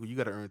 $1 million, you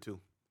got to earn too.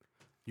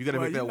 You got to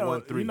make that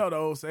 1-3. You know the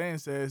old saying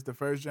says the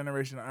first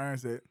generation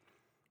earns it,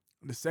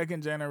 the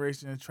second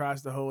generation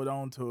tries to hold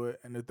on to it,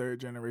 and the third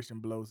generation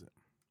blows it.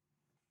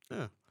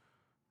 Yeah.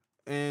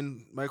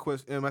 And my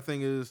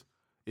thing is,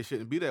 it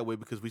shouldn't be that way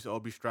because we should all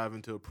be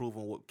striving to improve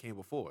on what came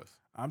before us.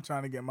 I'm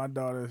trying to get my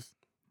daughters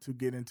to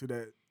get into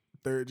that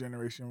third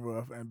generation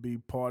rough and be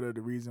part of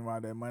the reason why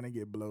that money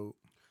get blowed.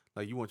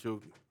 Like you want your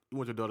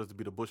daughters to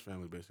be the Bush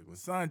family, basically.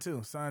 Son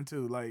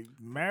too. Like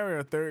marry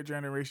a third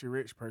generation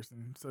rich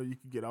person so you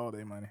can get all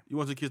their money. You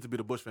want your kids to be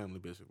the Bush family,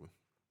 basically.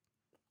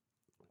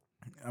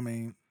 I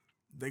mean,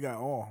 they got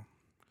all.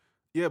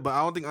 Yeah, but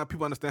I don't think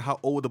people understand how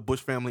old the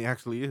Bush family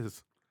actually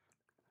is.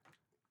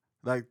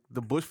 Like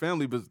the Bush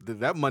family,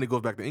 that money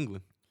goes back to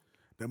England.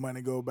 That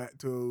money go back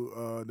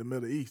to the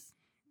Middle East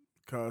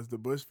because the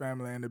Bush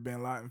family and the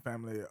Bin Laden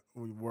family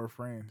were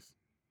friends.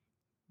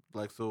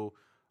 Like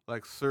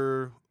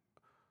Sir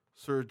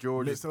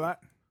George, Mix a lot.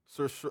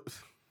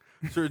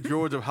 Sir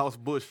George of House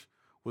Bush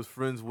was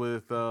friends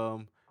with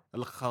Bin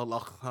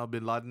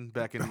Laden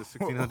back in the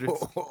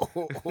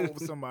 1600s.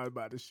 Somebody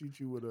about to shoot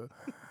you with a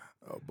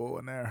bow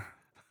and arrow.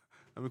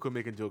 Let me quit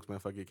making jokes, man.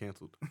 If I get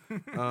canceled.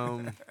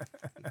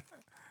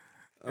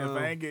 If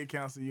I ain't getting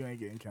counseled, you ain't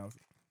getting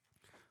counseled.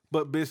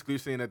 But basically, you're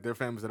saying that their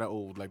families are that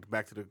old, like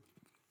back to the.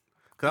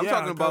 Because I'm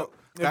talking about.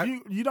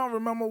 If you don't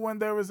remember when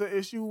there was an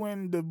issue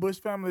when the Bush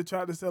family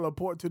tried to sell a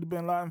port to the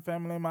Bin Laden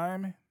family in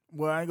Miami?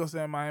 Well, I ain't gonna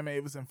say in Miami.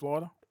 It was in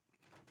Florida.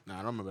 Nah, I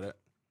don't remember that.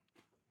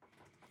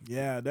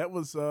 Yeah, that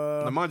was.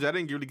 Now, mind you, I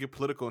didn't really get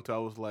political until I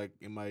was like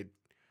in my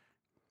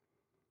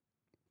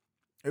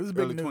It was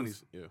big early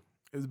news. 20s. Yeah.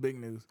 It was big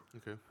news.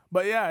 Okay.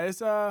 But yeah,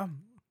 it's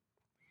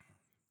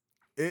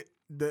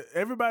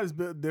everybody's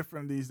built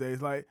different these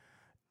days. Like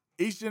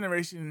each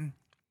generation,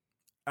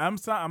 I'm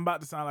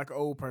about to sound like an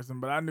old person,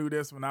 but I knew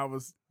this when I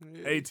was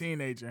a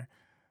teenager.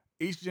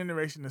 Each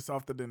generation is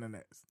softer than the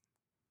next,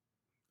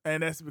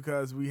 and that's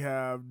because we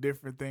have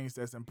different things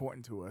that's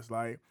important to us.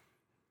 Like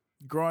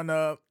growing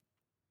up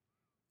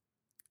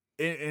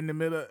in the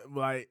middle,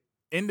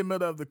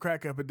 of the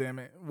crack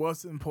epidemic,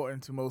 what's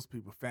important to most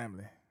people?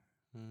 Family.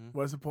 Mm-hmm.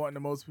 What's important to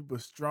most people?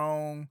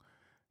 Strong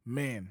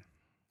men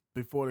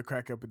before the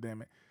crack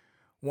epidemic.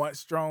 Once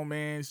strong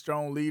men,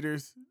 strong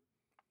leaders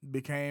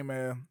became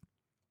a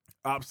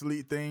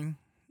obsolete thing,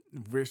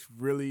 which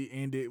really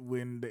ended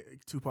when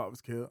Tupac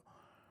was killed.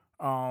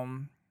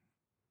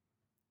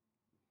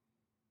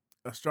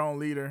 A strong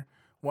leader,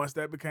 once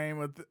that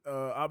became a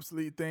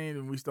obsolete thing,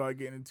 and we started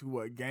getting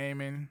into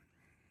gaming,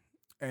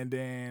 and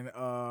then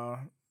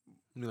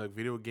You mean like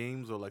video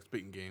games or like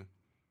spitting game?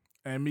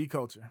 and me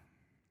culture.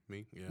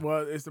 Me, yeah.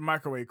 Well, it's the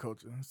microwave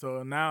culture.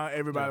 So now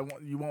everybody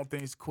you want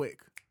things quick.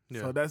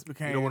 Yeah. So that's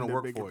became You don't want to the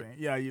work bigger for thing. it.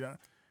 Yeah, you don't.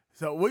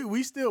 So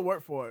we still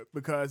work for it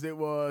because it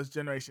was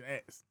Generation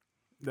X.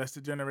 That's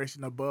the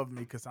generation above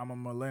me because I'm a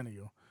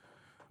millennial.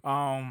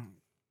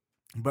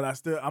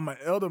 But I'm an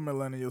elder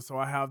millennial, so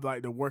I have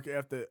like the work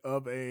ethic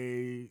of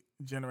a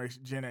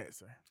generation Gen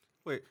Xer.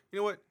 Wait, you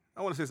know what?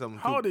 I want to say something.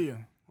 How too. old are you?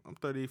 I'm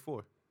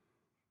 34.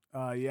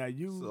 Yeah,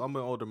 you. So I'm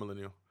an older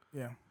millennial.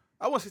 Yeah.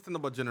 I want to say something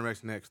about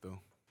Generation X, though.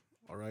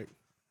 All right?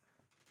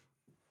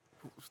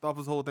 Stop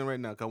this whole thing right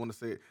now, because I want to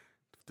say it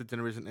to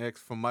Generation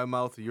X from my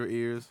mouth to your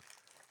ears.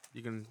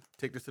 You can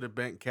take this to the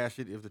bank, cash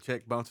it. If the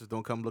check bounces,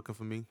 don't come looking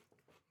for me.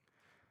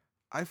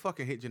 I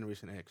fucking hate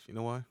Generation X. You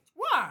know why?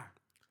 Why?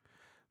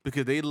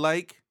 Because they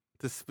like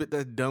to spit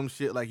that dumb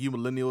shit like you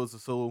millennials are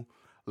so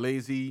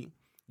lazy.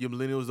 You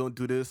millennials don't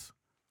do this.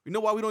 You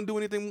know why we don't do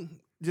anything,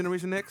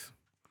 Generation X?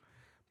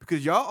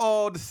 Because y'all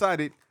all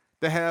decided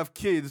to have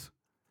kids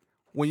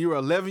when you were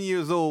 11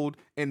 years old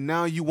and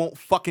now you won't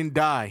fucking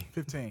die.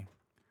 15.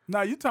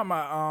 No, you talking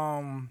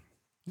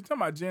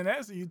about Gen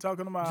X or you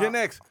talking about Gen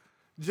X.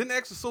 Gen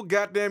X is so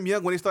goddamn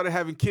young when they started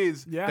having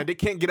kids that they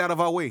can't get out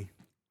of our way.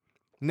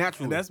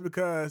 Naturally. And that's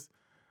because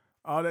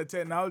all that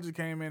technology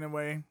came in the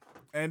way.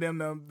 And then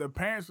the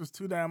parents was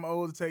too damn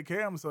old to take care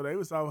of them, so they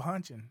was off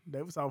hunching.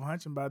 They was off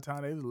hunching by the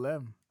time they was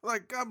 11.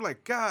 Like, I'm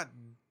like, God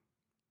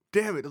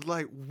damn it. It's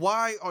like,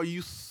 why are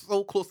you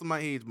so close to my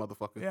age,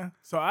 motherfucker? Yeah.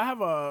 So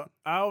I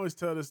always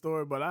tell the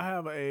story, but I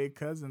have a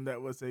cousin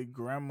that was a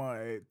grandma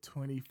at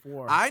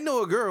 24. I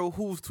know a girl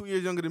who's 2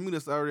 years younger than me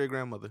that's already a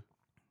grandmother.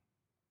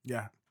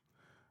 Yeah.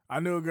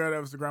 I knew a girl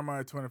that was a grandma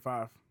at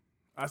 25.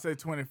 I say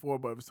 24,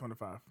 but it was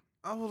 25.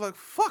 I was like,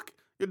 fuck,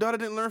 your daughter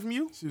didn't learn from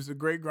you? She was a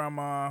great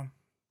grandma.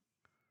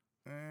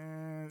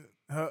 And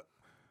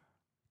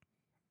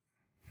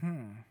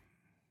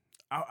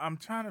I'm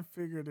trying to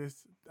figure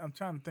this. I'm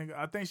trying to think.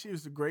 I think she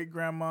was a great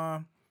grandma,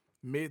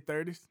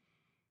 mid-30s.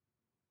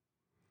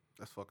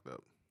 That's fucked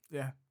up.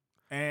 Yeah.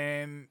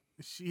 And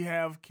she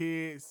have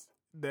kids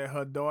that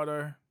her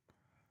daughter's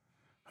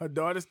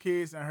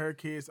kids and her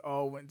kids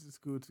all went to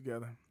school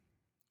together.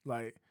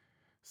 Like,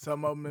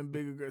 some of them in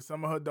bigger,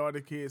 some of her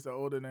daughter's kids are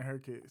older than her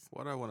kids.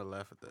 Why do I want to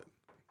laugh at that?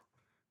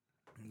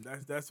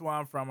 That's where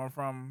I'm from. I'm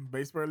from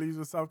Batesburg,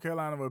 Leesville, South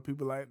Carolina, where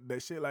people like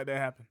that shit like that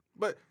happen.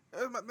 But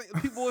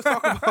people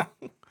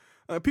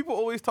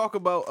always talk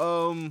about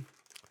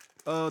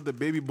the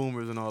baby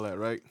boomers and all that,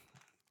 right?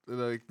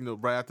 Like, you know,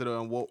 right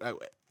after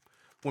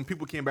when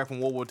people came back from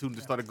World War II and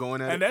just started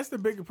going at it. And that's the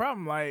bigger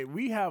problem. Like,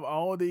 we have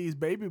all these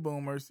baby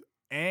boomers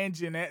and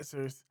Gen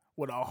Xers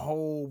with a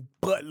whole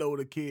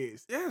buttload of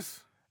kids.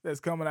 Yes.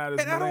 That's coming out as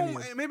and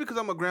millennials. Maybe because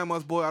I'm a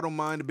grandma's boy, I don't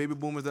mind the baby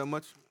boomers that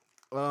much.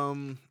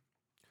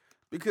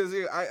 Because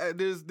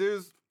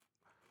there's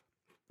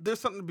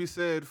something to be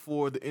said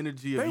for the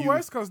energy of They youth.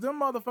 worse because them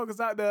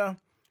motherfuckers out there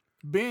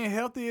being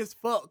healthy as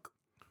fuck.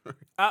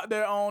 Out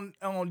there on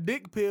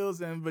dick pills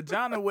and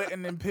vagina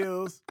wetting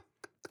pills.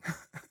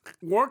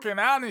 Working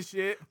out and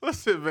shit.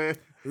 Listen, man.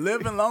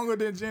 Living longer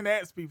than Gen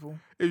X people.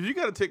 If you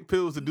got to take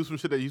pills to do some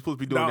shit that you're supposed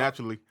to be doing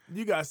naturally,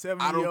 you got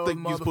 70-year-old I don't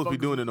think you're supposed to be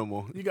doing it no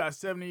more. You got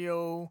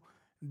 70-year-old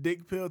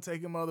dick pill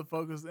taking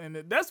motherfuckers, and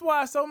that's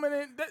why so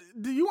many.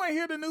 Do you ain't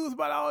hear the news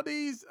about all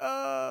these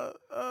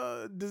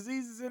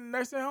diseases in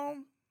nursing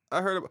homes?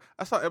 I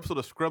saw an episode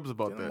of Scrubs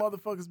about Them that.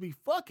 motherfuckers be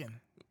fucking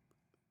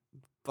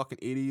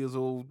 80 years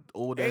old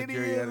ass 80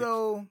 years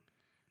geriatrics.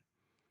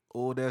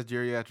 Old ass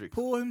geriatrics.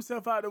 Pull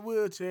himself out the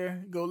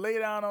wheelchair, go lay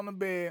down on the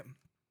bed.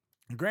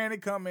 Granny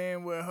come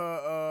in with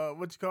her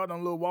what you call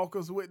them little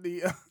walkers with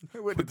the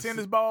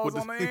tennis balls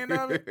on the end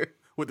of it.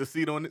 With the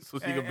seat on it so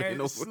she can bend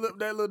over. Slip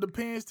that little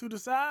pins to the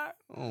side.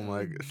 Oh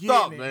my God.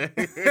 Stop, man.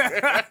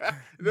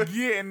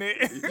 Getting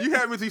it. You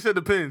had me till you said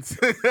the pins.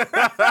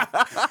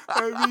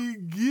 I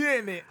mean,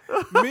 getting it.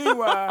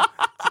 Meanwhile,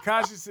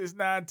 Tekashi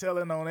 6ix9ine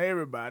telling on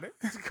everybody.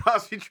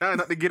 Tekashi trying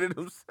not to get it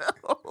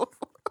himself.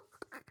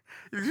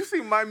 Did you see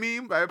my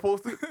meme I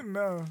posted?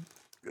 No.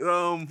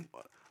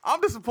 I'm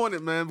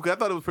disappointed, man, because I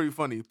thought it was pretty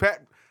funny.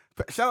 Pat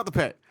shout out to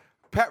Pat.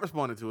 Pat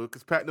responded to it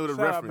because Pat knew the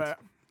reference.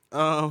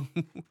 Out,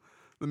 Pat.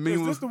 The meme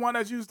Is this the one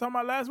that you was talking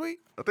about last week?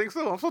 I think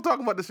so. I'm still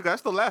talking about this shit. I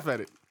still laugh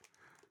at it.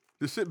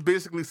 The shit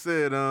basically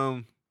said,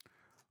 all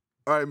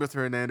right, Mr.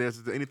 Hernandez,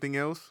 is there anything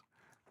else?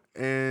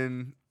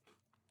 And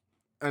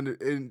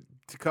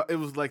it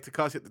was like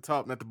Tekashi at the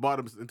top, and at the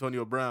bottom is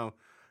Antonio Brown.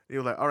 He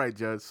was like, all right,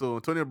 Judge. So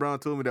Antonio Brown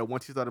told me that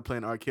once he started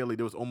playing R. Kelly,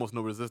 there was almost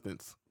no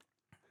resistance.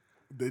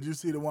 Did you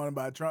see the one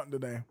about Trump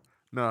today?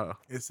 No.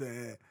 It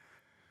said,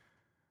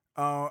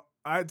 all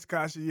right,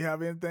 Tekashi, you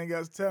have anything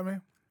else to tell me?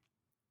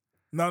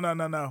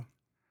 No.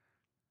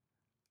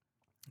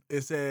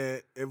 It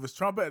said, it was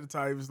Trump at the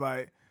time. He was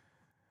like,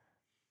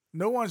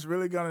 no one's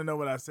really going to know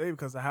what I say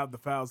because I have the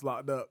files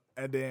locked up.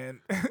 And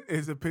then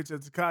it's a picture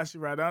of Tekashi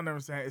right under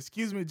him saying,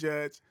 excuse me,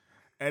 Judge.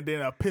 And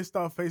then a pissed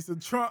off face of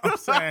Trump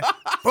saying,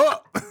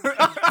 fuck.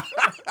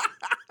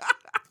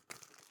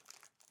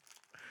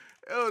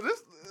 Yo,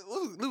 this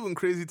living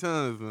crazy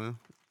times, man.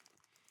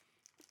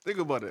 Think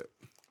about it.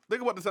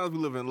 Think about the times we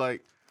live in.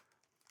 Like,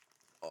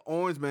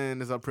 Orange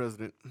Man is our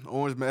president.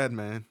 Orange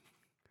Madman.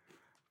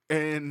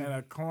 And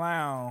a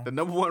clown. the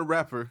number one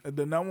rapper.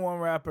 The number one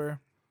rapper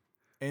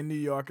in New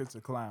York is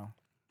a clown.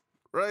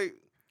 Right?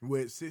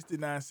 With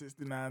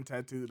 6969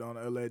 tattooed on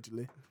it,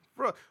 allegedly.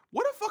 Bro,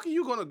 where the fuck are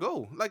you gonna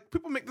go? Like,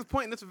 people make this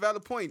point, and it's a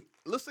valid point.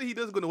 Let's say he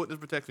does go to witness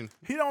protection.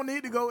 He don't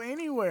need to go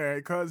anywhere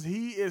because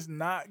he is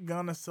not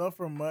gonna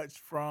suffer much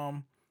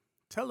from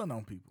telling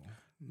on people.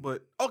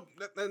 But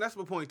that's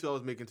my point too. I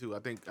was making too. I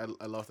think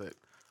I lost that.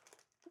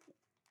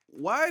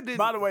 Why did?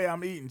 By the way,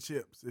 I'm eating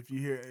chips. If you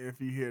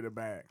hear the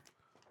bag.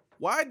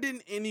 Why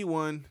didn't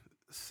anyone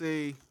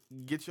say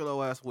get your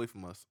little ass away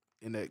from us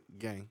in that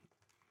gang?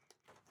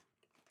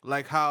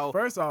 Like how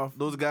First off,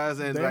 those guys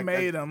and they like,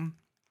 made him,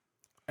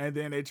 and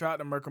then they tried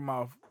to murk him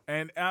off.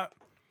 And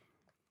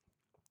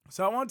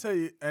so I want to tell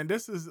you, and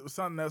this is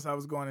something else I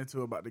was going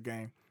into about the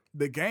gang.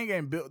 The gang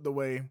ain't built the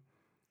way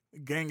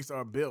gangs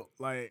are built.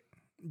 Like,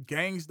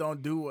 gangs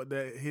don't do what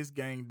his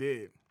gang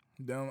did.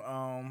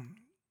 Them,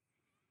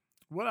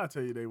 what I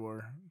tell you they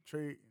were?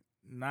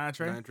 Nine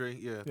Trey?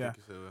 Yeah. Yeah. I think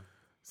you said that.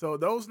 So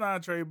those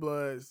 9 Trey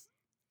Bloods,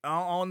 I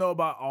don't know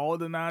about all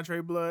the 9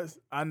 Trey Bloods.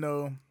 I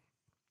know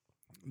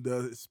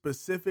the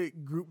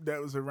specific group that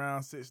was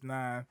around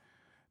 6ix9ine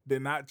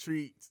did not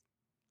treat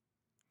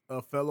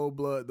a fellow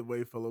blood the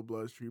way fellow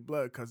bloods treat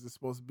blood, because it's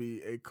supposed to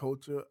be a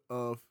culture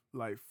of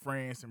like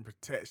friends and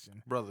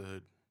protection,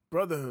 brotherhood,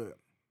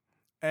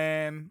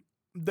 and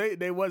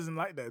they wasn't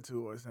like that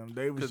towards him.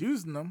 They was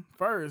using them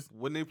first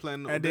when they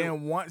planned, and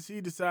then once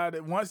he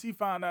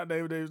found out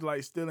they was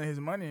like stealing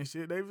his money and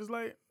shit, they was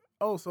like,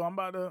 oh, so I'm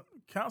about to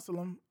counsel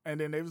him, and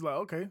then they was like,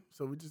 okay,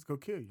 so we just go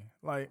kill you.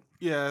 Like,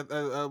 yeah,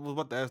 I was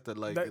about to ask that.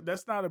 Like,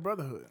 that's not a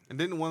brotherhood. And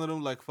didn't one of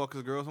them like fuck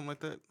his girl or something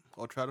like that,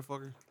 or try to fuck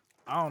her?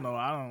 I don't know.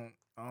 I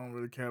don't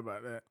really care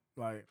about that.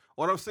 Like,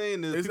 what I'm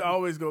saying is, it's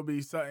always gonna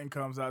be something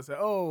comes out and say,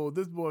 oh,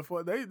 this boy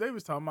fuck. They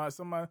was talking about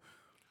somebody.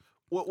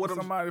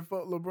 Somebody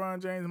fucked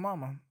LeBron James'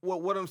 mama.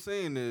 What I'm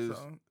saying is,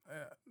 so,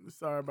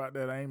 sorry about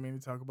that. I ain't mean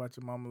to talk about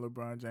your mama,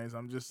 LeBron James.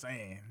 I'm just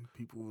saying,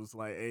 people was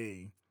like,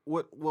 hey.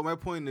 What my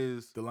point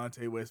is,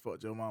 Delonte West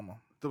fucked your mama.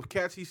 The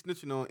cats he's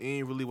snitching on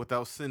ain't really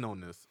without sin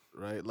on this,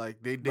 right?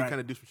 Like they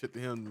kind of do some shit to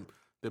him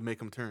that make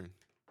him turn.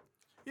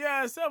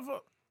 Yeah, except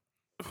for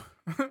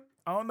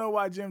I don't know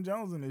why Jim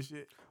Jones in this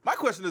shit. My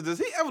question is, does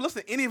he ever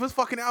listen to any of his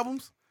fucking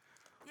albums?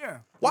 Yeah.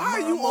 Why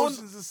are you on?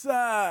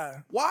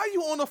 Aside, why are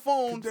you on the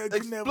phone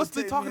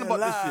explicitly talking about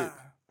this shit?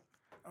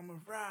 I'ma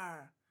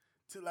ride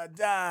till I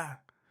die,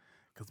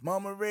 'cause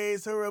mama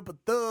raised her up a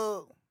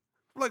thug.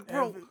 Like,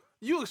 bro,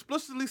 you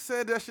explicitly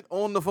said that shit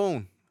on the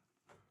phone.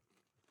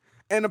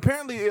 And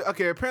apparently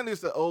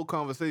it's an old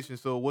conversation,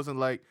 so it wasn't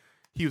like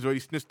he was already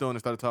snitched on and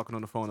started talking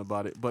on the phone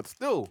about it. But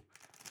still,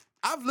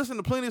 I've listened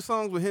to plenty of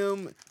songs with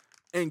him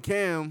and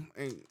Cam,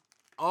 and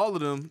all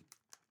of them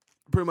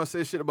pretty much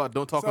say shit about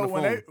don't talk on the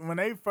phone. When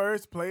they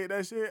first played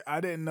that shit,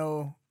 I didn't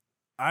know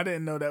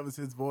that was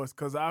his voice,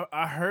 because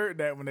I heard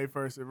that when they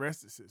first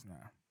arrested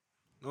 6ix9ine.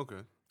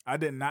 Okay. I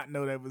did not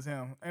know that was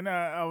him. And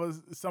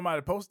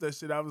somebody posted that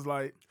shit, I was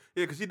like...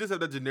 Yeah, because he does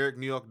have that generic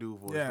New York dude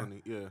voice, yeah. doesn't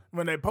he? Yeah.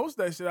 When they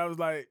posted that shit, I was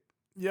like,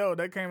 yo,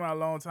 that came out a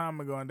long time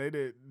ago,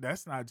 and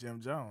that's not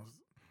Jim Jones.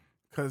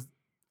 Because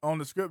on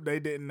the script, they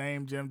didn't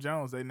name Jim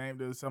Jones. They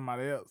named it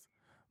somebody else.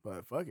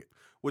 But fuck it.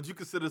 Would you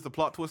consider this a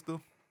plot twist,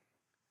 though?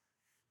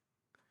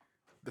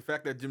 The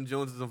fact that Jim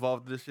Jones is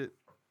involved in this shit?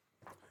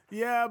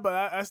 Yeah,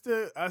 but I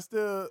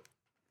still...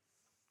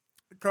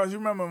 Because you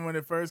remember when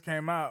it first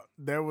came out,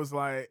 there was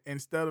like,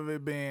 instead of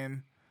it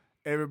being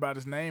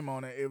everybody's name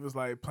on it, it was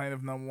like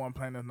plaintiff number 1,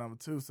 plaintiff number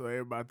 2, so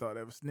everybody thought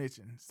that was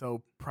snitching.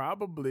 So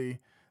probably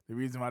the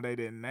reason why they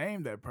didn't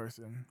name that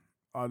person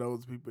or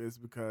those people is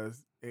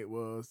because it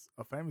was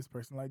a famous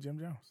person like Jim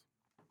Jones.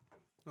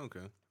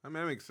 Okay. I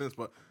mean, that makes sense,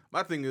 but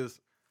my thing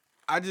is,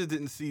 I just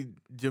didn't see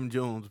Jim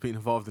Jones being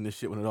involved in this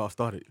shit when it all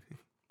started.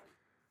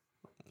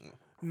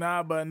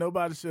 Nah, but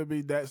nobody should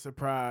be that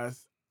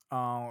surprised.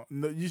 No,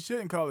 you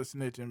shouldn't call it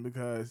snitching,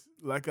 because,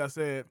 like I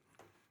said,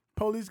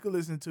 police could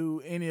listen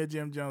to any of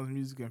Jim Jones'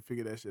 music and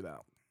figure that shit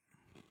out.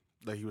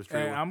 Like he was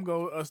straight. And I'm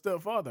go a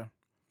step farther.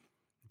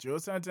 Joe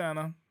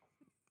Santana,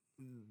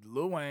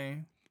 Lil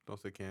Wayne. Don't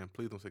say Cam.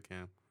 Please don't say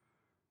Cam.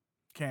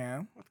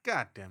 Cam.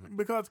 God damn it.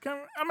 Because Cam,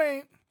 I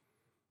mean,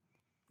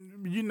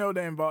 you know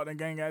they're involved in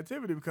gang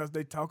activity because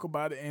they talk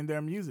about it in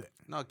their music.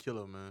 Not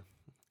Killer, man.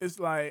 It's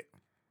like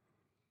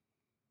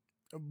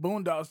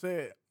Boondock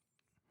said.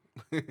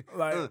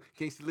 Like,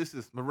 Casey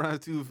Licious, my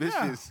rhymes too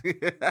vicious.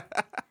 Yeah.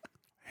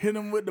 Hit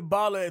him with the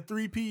baller at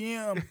 3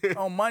 p.m.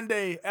 on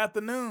Monday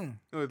afternoon.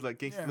 It was like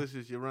Casey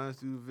Licious, your rhymes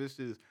too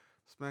vicious.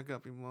 Smack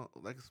up your mouth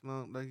like a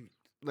smell,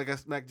 like I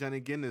smacked Johnny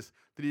Guinness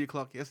 3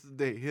 o'clock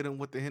yesterday. Hit him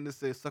with the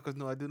Hennessy. Suckers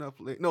know I do not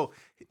play. No,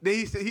 then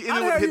he said he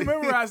ended How with you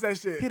memorize that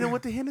shit? Hit him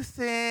with the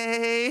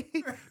Hennessy.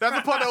 That's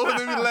the part that always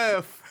made me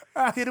laugh.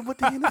 Hit him with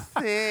the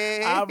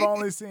Hennessy. I've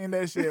only seen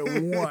that shit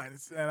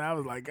once, and I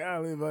was like,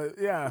 golly, but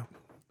yeah.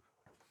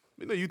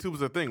 You know YouTube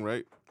is a thing,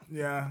 right?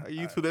 Yeah. I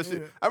YouTube that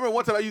shit. I remember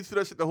one time I YouTube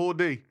that shit the whole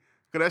day.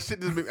 that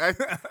shit just because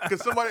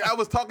I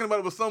was talking about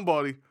it with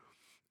somebody,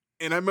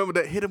 and I remember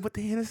that hit him with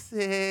the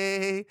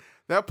Hennessy.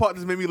 That part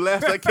just made me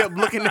laugh. So I kept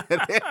looking at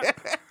it.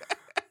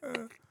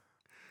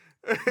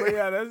 But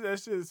yeah,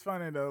 that shit is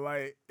funny though.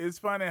 Like, it's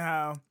funny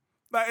how,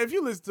 like, if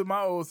you listen to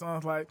my old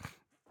songs, like,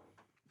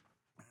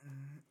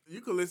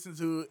 you could listen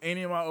to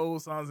any of my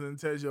old songs and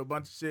it tells you a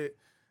bunch of shit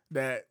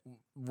that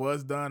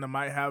was done or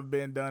might have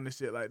been done and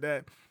shit like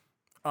that.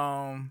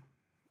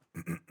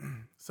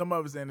 Some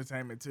of it's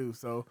entertainment too,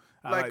 so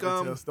I like to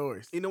tell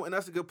stories. You know, and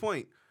that's a good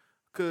point.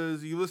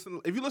 Cause if you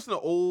listen to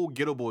old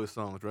Ghetto Boys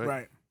songs, right?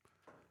 Right.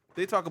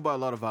 They talk about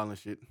a lot of violent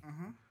shit.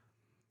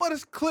 But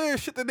it's clear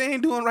shit that they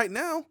ain't doing right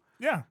now.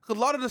 Yeah. Cause a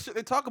lot of the shit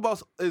they talk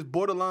about is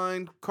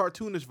borderline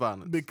cartoonish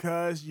violence.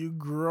 Because you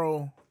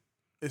grow,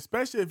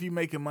 especially if you're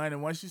making money.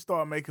 Once you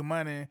start making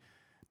money,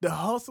 the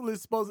hustle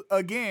is supposed to,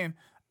 again,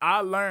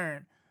 I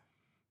learned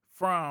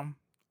from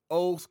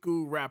old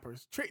school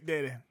rappers. Trick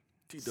Daddy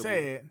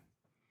said,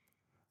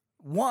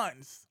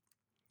 once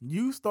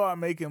you start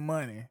making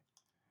money,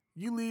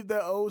 you leave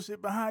that old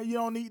shit behind. You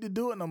don't need to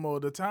do it no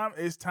more.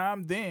 It's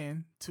time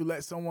then to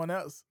let someone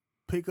else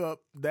pick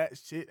up that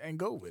shit and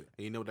go with it.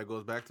 And you know what that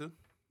goes back to?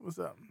 What's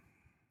up?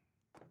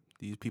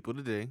 These people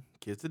today,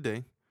 kids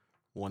today,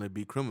 want to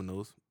be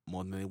criminals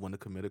more than they want to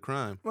commit a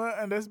crime. Well,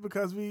 and that's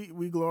because we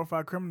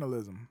glorify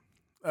criminalism.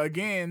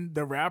 Again,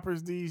 the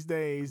rappers these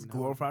days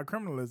glorify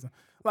criminalism.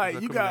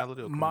 Like, you got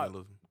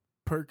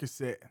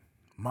Percocet,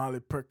 Molly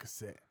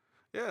Percocet.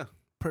 Yeah.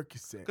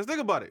 Percocet. Because think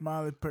about it.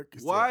 Molly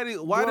Percocet. Why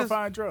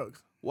glorifying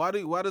drugs. Why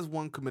does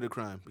one commit a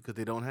crime? Because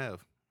they don't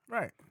have.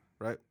 Right.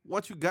 Right?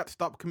 Once you got to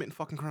stop committing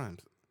fucking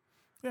crimes.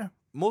 Yeah.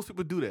 Most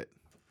people do that.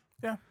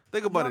 Yeah.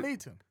 Think about you it. Don't need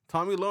to.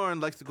 Tommy Lauren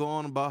likes to go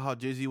on about how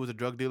Jay-Z was a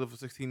drug dealer for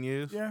 16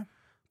 years. Yeah.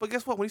 But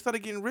guess what? When he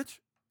started getting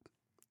rich,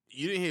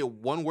 you didn't hear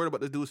one word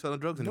about this dude selling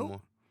drugs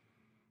anymore.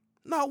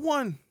 Not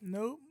one.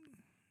 Nope.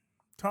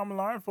 Tommy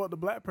Lauren fought the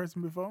black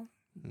person before.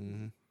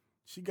 Mm-hmm.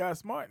 She got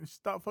smart and she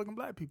stopped fucking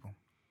black people.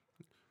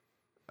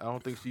 I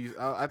don't think she's.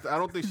 I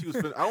don't think she was.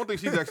 I don't think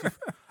she's actually.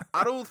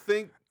 I don't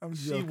think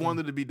she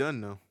wanted to be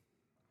done though.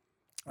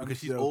 Because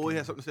she's always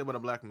had something to say about a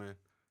black man.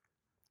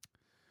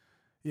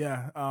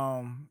 Yeah.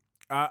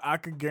 I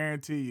could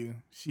guarantee you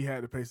she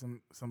had to pay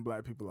some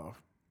black people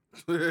off.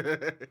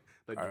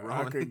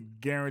 I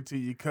could guarantee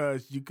you,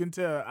 because you can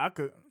tell. I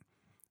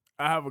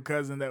have a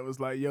cousin that was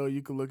like, yo,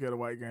 you could look at a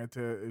white girl and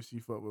tell if she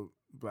fuck with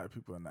black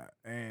people or not.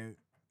 And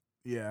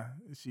yeah,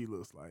 she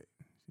looks like,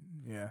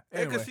 yeah.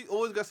 Anyway, because she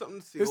always got something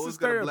to say. Always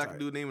got a black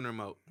dude name in her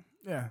mouth.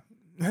 Yeah.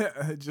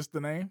 Just the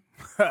name?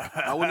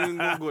 I wasn't even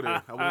going to go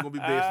there. I wasn't going to be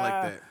based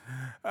like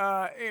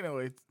that.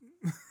 Anyway.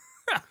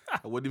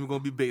 I wasn't even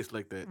going to be based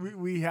like that.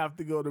 We have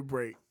to go to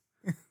break.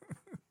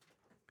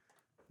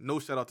 No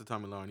shout out to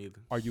Tommy Lauren either.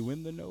 Are you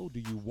in the know?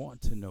 Do you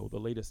want to know the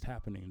latest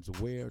happenings,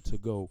 where to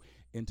go?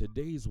 In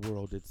today's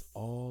world, it's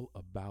all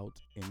about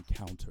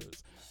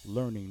encounters,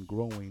 learning,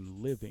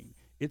 growing, living.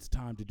 It's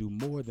time to do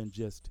more than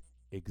just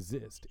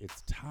exist.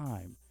 It's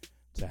time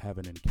to have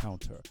an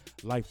encounter.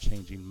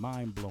 Life-changing,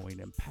 mind-blowing,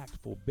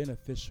 impactful,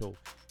 beneficial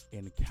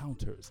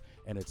encounters.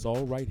 And it's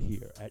all right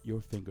here at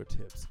your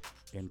fingertips.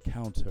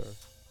 Encounter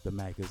the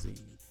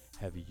magazine.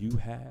 Have you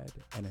had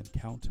an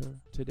encounter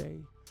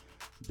today?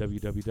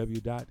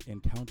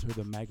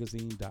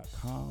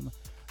 www.encounterthemagazine.com,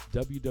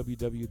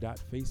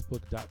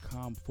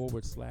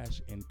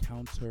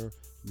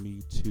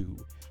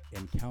 www.facebook.com/encounterme2,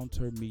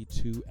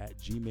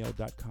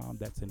 encounterme2@gmail.com.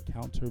 That's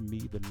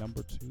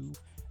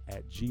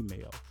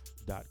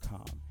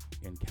encounterme2@gmail.com.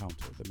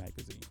 Encounter the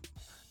magazine.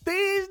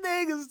 These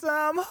niggas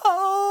some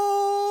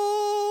hoes.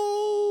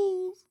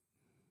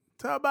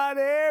 Talk about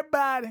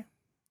everybody.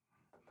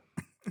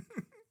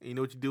 You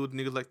know what you do with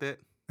niggas like that?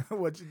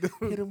 What you do?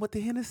 Hit him with the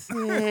Hennessy.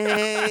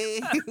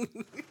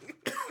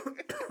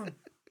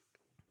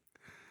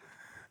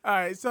 All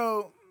right,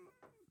 so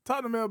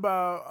talk to me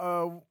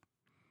about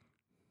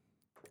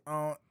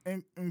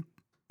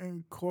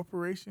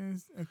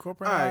incorporations. All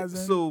right,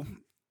 so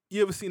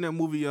you ever seen that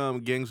movie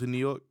Gangs of New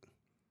York?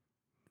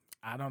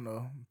 I don't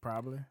know,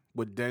 probably.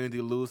 With Daniel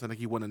Day-Lewis, I think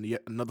he won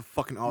another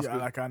fucking Oscar. Yeah,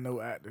 like I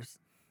know actors.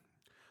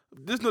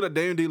 Just know that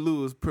Daniel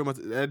Day-Lewis, pretty much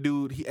that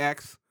dude, he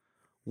acts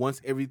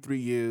once every 3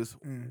 years,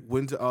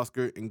 wins an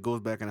Oscar, and goes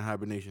back into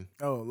hibernation.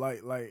 Oh,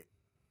 like,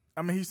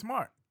 I mean, he's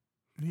smart.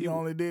 He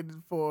only did it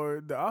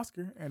for the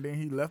Oscar, and then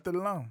he left it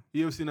alone.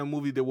 You ever seen that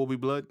movie, There Will Be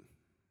Blood?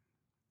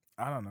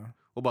 I don't know.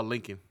 What about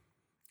Lincoln?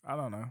 I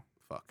don't know.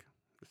 Fuck.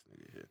 This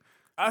nigga here.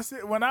 I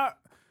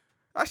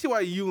see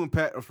why you and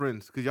Pat are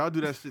friends, because y'all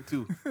do that shit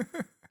too.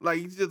 Like,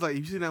 you just like,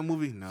 you seen that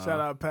movie? Nah. Shout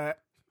out, Pat.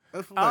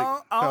 Like,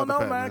 I don't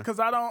know, man, because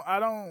I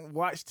don't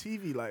watch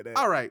TV like that.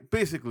 All right,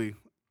 basically,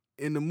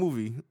 in the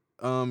movie,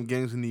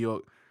 Gangs of New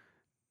York,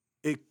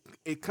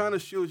 it kind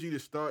of shows you the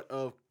start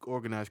of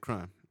organized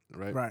crime,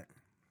 right? Right.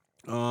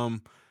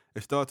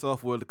 It starts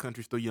off where the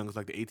country's still young. It's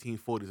like the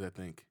 1840s, I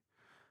think.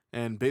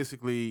 And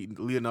basically,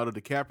 Leonardo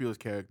DiCaprio's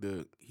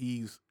character,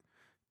 he's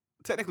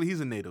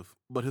a native,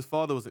 but his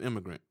father was an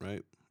immigrant,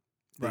 right?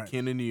 They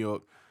came to New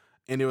York,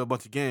 and there were a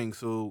bunch of gangs.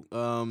 So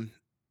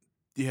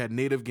you had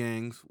native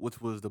gangs, which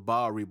was the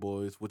Bowery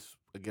Boys, which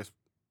I guess,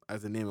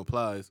 as the name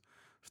implies,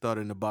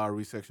 started in the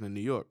Bowery section of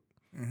New York.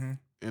 Mm-hmm.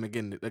 And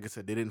again, like I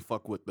said, they didn't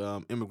fuck with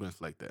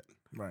immigrants like that.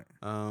 Right.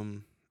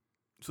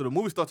 So the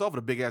movie starts off with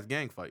a big ass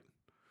gang fight.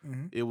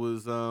 Mm-hmm. It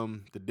was the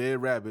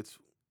Dead Rabbits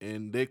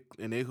and they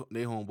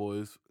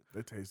homeboys.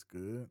 That tastes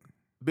good.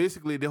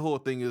 Basically, the whole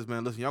thing is,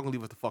 man, listen, y'all gonna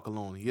leave us the fuck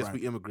alone. Yes, Right.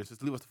 we immigrants.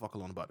 Just leave us the fuck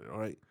alone about it, all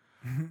right?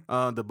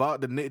 Mm-hmm.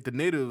 The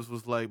natives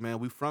was like, man,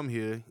 we from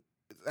here.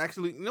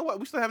 Actually, you know what?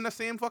 We still having that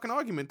same fucking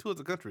argument too as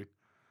a country.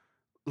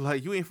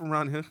 Like, you ain't from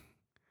around here,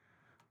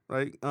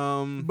 right?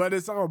 But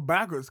it's all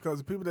backwards because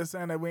the people that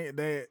saying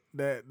that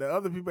the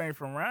other people ain't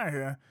from around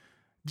here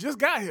just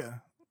got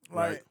here.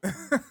 Like,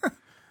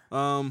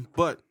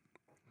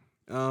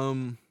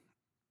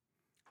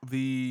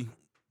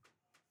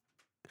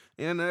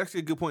 and actually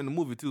a good point in the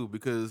movie too,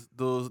 because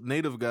those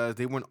native guys,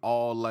 they weren't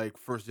all like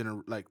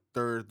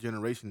third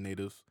generation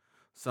natives.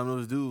 Some of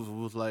those dudes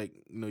was like,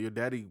 your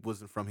daddy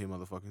wasn't from here,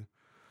 motherfucker.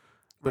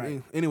 But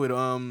Right. anyway,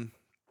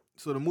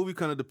 so the movie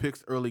kind of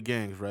depicts early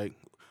gangs, right?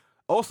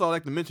 Also, I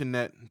like to mention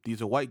that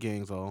these are white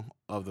gangs, all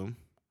of them.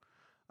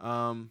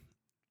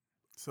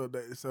 so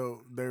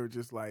they were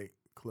just like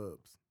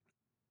clubs.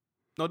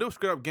 No, they were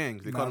straight up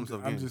gangs. They No, call I'm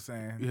themselves I'm gangs. just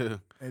saying. Yeah.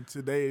 And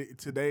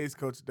today's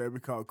culture, they be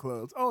called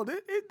clubs. Oh, they're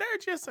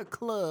just a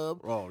club.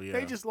 Oh, yeah.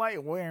 They just like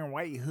wearing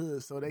white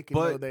hoods so they can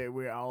But- know that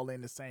we're all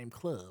in the same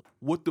club.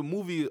 What the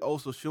movie is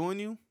also showing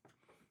you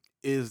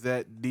is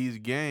that these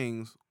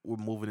gangs were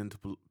moving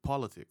into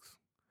politics.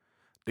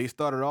 They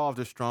started off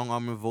as strong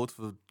arming votes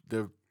for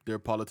their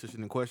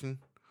politician in question,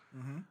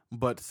 Mm-hmm.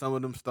 but some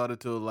of them started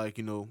to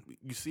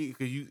you see,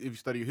 because if you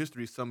study your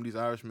history, some of these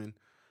Irishmen,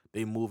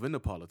 they move into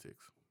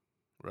politics,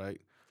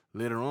 right?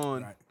 Later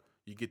on, Right.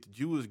 you get the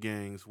Jewish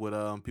gangs with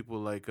people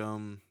like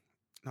not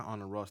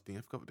Arnold Rothstein.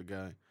 I forgot what the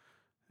guy.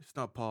 It's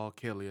not Paul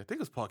Kelly. I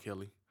think it's Paul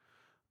Kelly.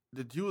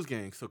 The Jewish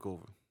gangs took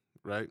over,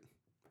 right?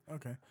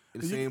 Okay. In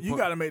the You, same you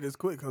got to make this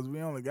quick because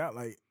we only got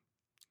like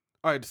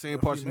All right, the same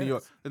a parts few of New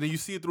York. minutes. And then you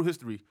see it through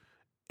history.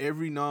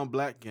 Every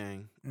non-black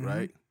gang, Mhm.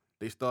 right?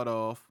 They start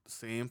off the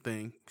same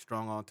thing,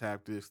 strong on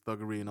tactics,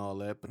 thuggery and all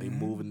that, but they Mhm.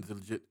 move into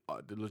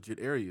the legit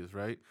areas,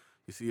 right?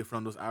 You see it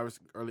from those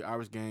early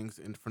Irish gangs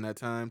and from that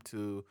time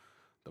to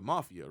the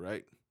mafia,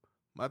 right?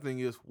 My thing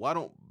is, why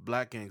don't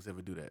black gangs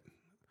ever do that?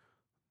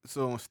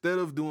 So instead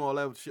of doing all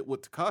that shit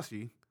with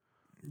Tekashi,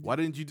 why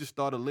didn't you just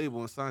start a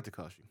label and sign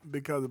Tekashi?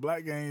 because the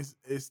black gangs,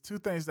 it's two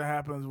things that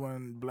happens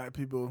when black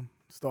people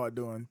start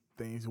doing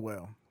things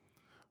well.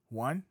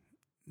 One,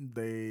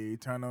 they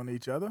turn on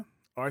each other,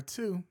 or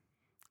two,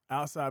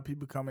 outside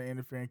people come and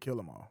interfere and kill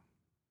them all.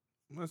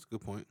 That's a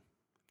good point.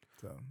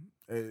 So,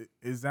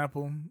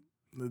 example,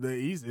 the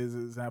easiest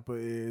example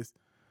is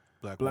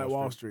Black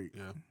Wall Street.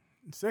 Yeah.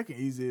 Second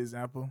easy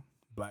example,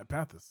 Black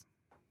Panthers.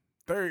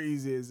 Third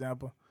easy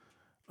example,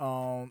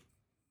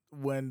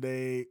 when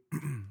they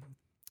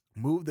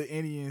moved the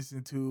Indians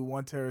into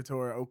one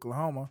territory,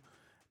 Oklahoma,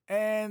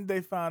 and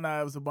they found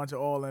out it was a bunch of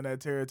oil in that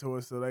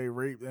territory, so they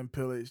raped and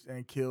pillaged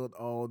and killed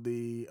all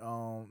the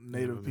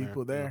Native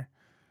people there,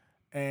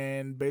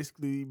 and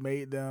basically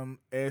made them,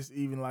 as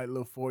even like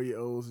little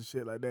 4-year-olds and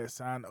shit like that,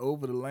 sign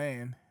over the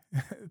land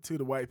to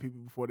the white people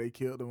before they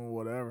killed them or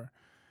whatever,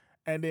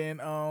 and then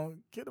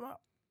killed them out.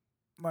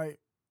 Like,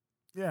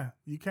 yeah,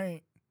 you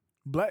can't.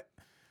 Black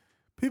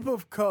people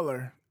of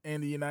color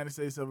in the United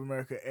States of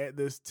America at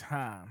this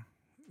time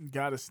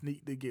got to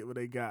sneak to get what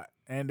they got,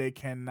 and they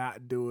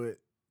cannot do it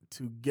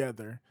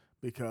together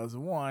because,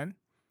 one,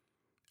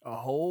 a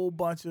whole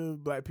bunch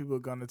of black people are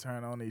going to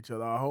turn on each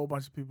other. A whole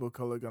bunch of people of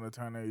color are going to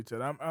turn on each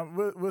other.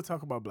 We'll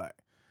talk about black.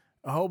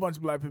 A whole bunch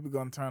of black people are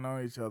going to turn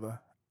on each other,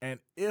 and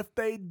if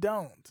they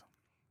don't,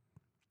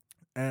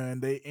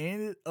 and they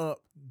ended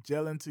up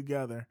gelling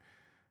together,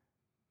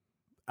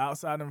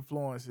 outside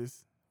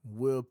influences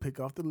will pick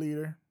off the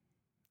leader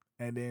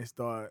and then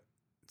start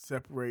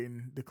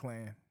separating the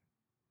clan.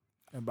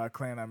 And by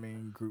clan, I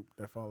mean group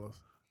that follows.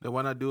 Then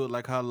why not do it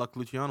like how Luck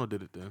Luciano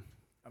did it then?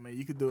 I mean,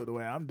 you could do it the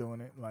way I'm doing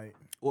it. Like,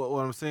 Well,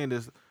 what I'm saying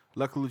is,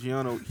 Luck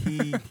Luciano,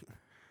 he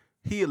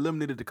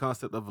eliminated the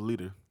concept of a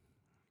leader.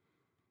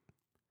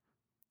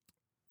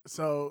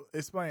 so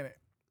explain it.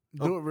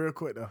 Do it real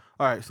quick though,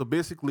 All right, so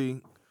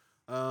basically,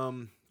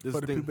 there's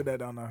for the people that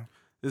don't know.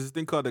 There's this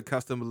thing called the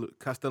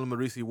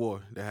Castellammarese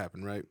War that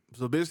happened, right?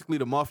 So basically,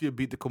 the mafia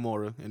beat the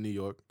Camorra in New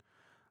York.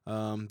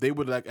 They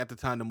were like at the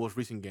time the most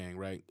recent gang,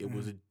 right? It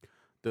was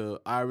the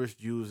Irish,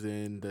 Jews,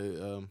 and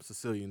the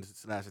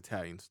Sicilians /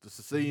 Italians. The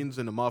Sicilians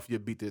and the mafia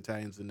beat the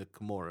Italians and the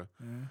Camorra.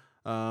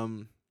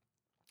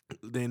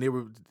 Then they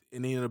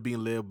ended up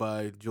being led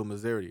by Joe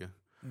Mazzaria.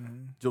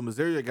 Joe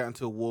Mazzaria got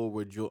into a war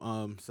with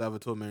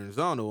Salvatore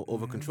Maranzano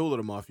over control of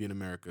the mafia in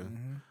America.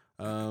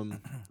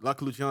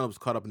 Lucky Luciano was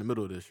caught up in the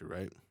middle of this shit,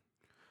 right?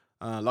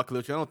 Lucky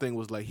Luciano thing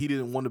was like he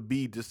didn't want to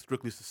be just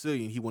strictly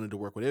Sicilian. He wanted to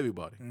work with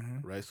everybody,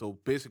 right? So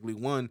basically,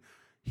 one,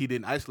 he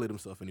didn't isolate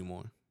himself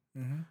anymore.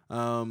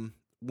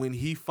 When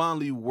he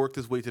finally worked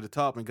his way to the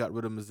top and got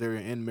rid of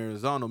Mazzaria and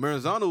Maranzano,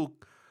 Maranzano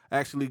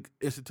actually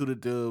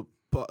instituted the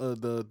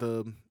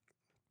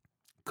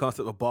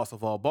concept of boss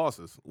of all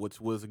bosses, which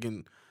was,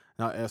 again,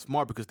 not as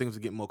smart because things are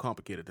getting more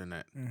complicated than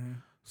that. Mm-hmm.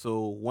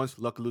 So once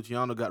Lucky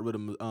Luciano got rid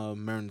of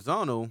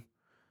Maranzano,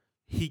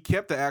 he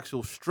kept the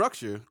actual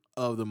structure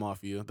of the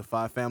mafia, the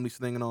five families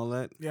thing and all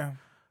that, Yeah.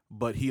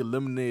 but he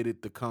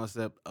eliminated the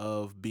concept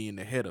of being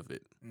the head of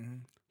it.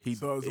 Mm-hmm.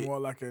 So it was more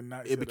like a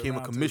not it became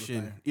a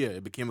commission. Yeah,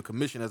 it became a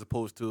commission as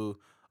opposed to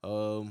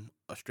a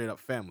straight up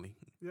family.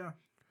 Yeah.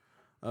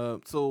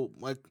 So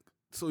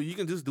you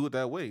can just do it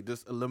that way.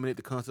 Just eliminate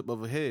the concept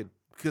of a head.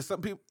 Because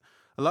a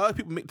lot of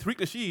people, Tariq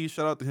Nasheed,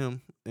 shout out to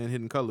him and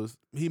Hidden Colors.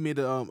 He made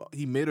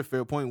a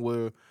fair point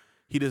where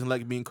he doesn't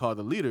like being called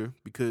the leader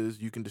because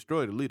you can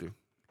destroy the leader,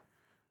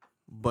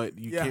 but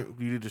you can't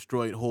really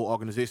destroy a whole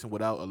organization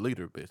without a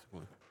leader,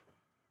 basically.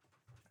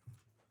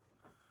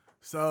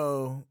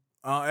 So,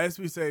 as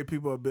we say,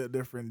 people are a bit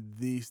different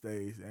these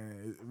days,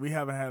 and we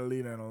haven't had a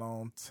leader in a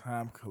long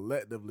time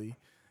collectively.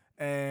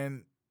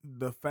 And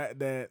the fact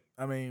that,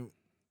 I mean,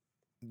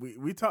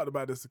 we talked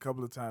about this a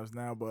couple of times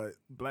now, but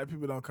black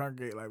people don't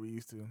congregate like we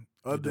used to,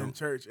 other than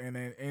church. And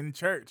then in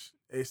church,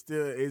 it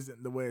still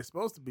isn't the way it's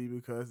supposed to be,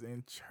 because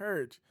in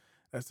church,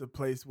 that's a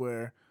place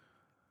where,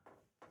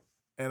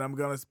 and I'm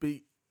going to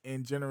speak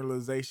in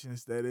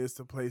generalizations, that is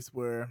a place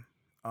where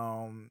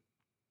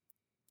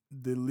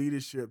the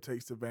leadership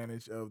takes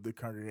advantage of the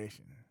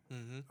congregation.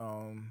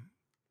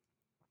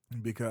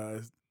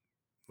 Because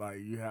like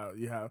you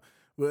have,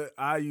 well,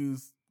 I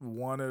use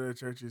one of the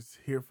churches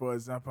here, for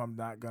example. I'm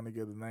not going to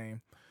give the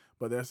name,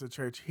 but there's a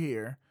church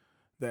here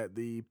that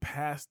the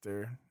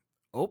pastor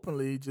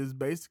openly just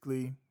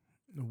basically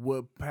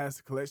would pass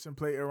the collection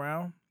plate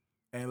around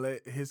and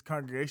let his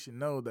congregation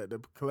know that the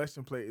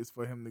collection plate is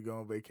for him to go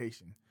on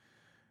vacation.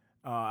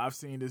 I've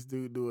seen this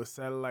dude do a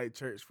satellite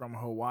church from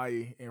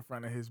Hawaii in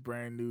front of his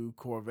brand new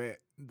Corvette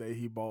that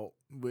he bought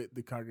with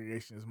the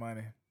congregation's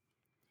money,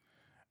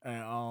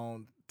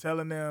 and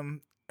telling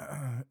them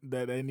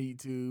that they need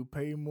to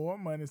pay more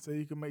money so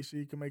he can make sure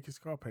he can make his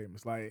car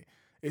payments. Like,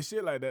 it's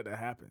shit like that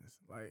happens.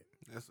 Like,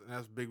 that's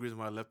a big reason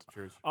why I left the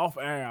church. Off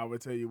air, I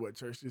would tell you what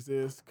church this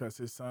is, because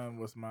his son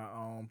was my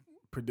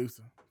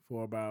producer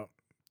for about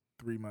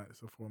 3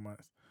 months or 4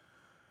 months.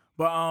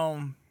 But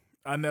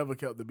I never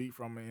kept the beat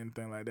from it,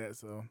 anything like that,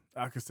 so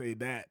I could say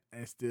that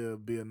and still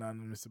be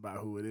anonymous about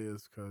who it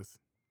is, because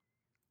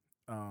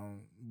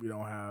we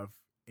don't have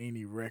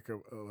any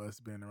record of us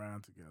being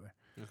around together.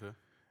 Okay.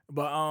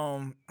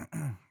 But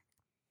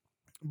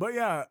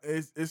yeah,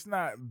 it's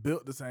not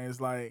built the same. It's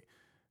like,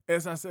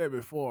 as I said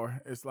before,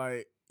 it's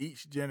like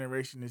each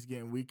generation is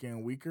getting weaker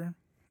and weaker,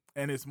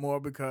 and it's more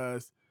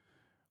because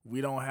we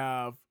don't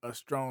have a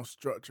strong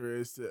structure.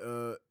 It's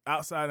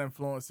outside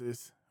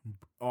influences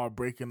are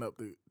breaking up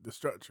the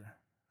structure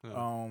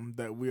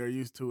that we are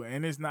used to,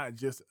 and it's not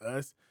just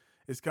us.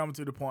 It's coming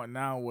to the point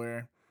now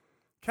where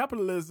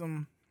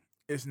capitalism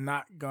is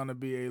not gonna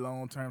be a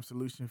long-term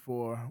solution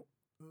for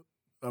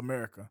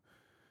America,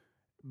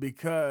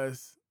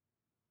 because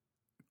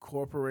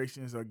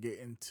corporations are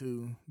getting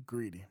too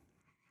greedy.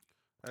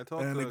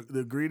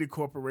 The greedy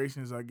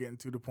corporations are getting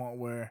to the point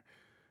where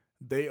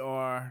they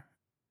are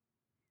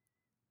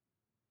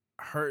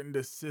hurting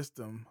the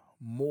system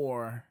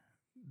more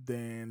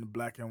than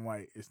black and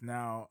white. It's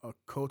now a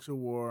culture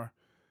war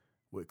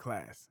with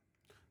class.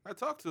 I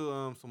talked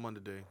to someone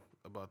today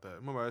about that.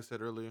 Remember I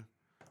said earlier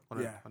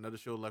on another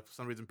show, like, for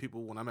some reason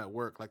people, when I'm at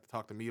work, like to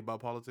talk to me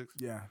about politics.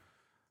 Yeah.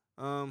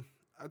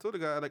 I told the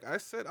guy, like I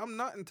said, I'm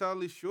not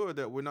entirely sure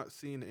that we're not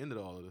seeing the end of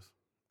all of this.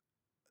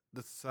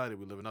 The society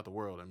we live in, not the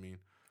world, I mean.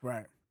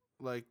 Right.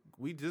 Like,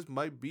 we just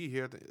might be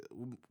here.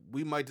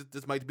 We might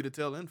this might be the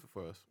tail end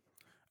for us.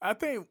 I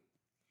think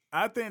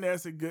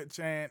there's a good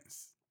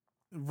chance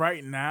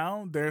right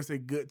now. There's a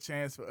good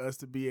chance for us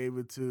to be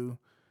able to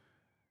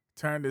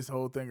turn this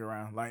whole thing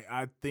around. Like,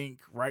 I think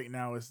right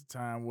now is the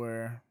time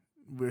where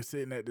we're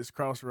sitting at this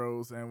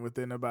crossroads, and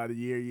within about a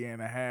year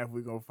and a half,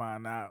 we're going to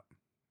find out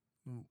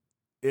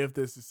if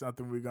this is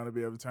something we're going to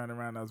be able to turn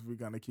around, as we're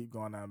going to keep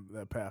going down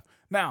that path.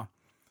 Now,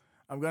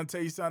 I'm going to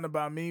tell you something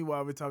about me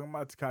while we're talking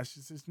about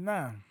Tekashi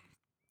 69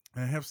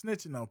 and him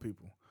snitching on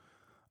people.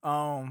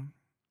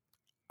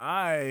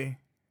 I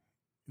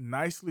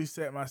nicely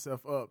set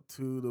myself up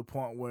to the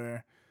point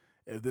where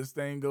if this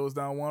thing goes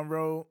down one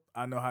road,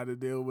 I know how to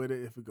deal with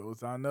it. If it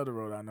goes down another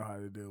road, I know how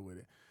to deal with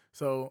it.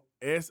 So,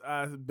 as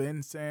I've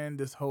been saying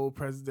this whole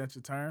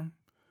presidential term,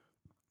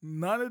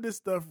 none of this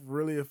stuff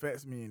really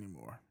affects me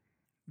anymore,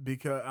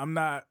 because I'm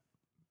not.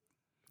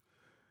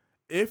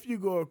 If you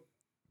go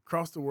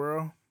across the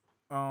world,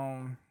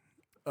 a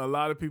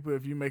lot of people,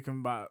 if you're making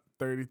about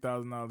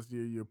 $30,000 a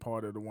year, you're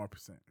part of the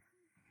 1%.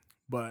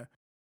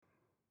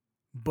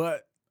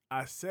 But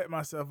I set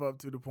myself up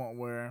to the point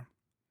where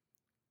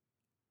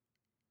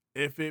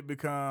if it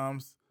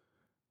becomes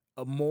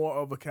a more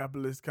of a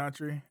capitalist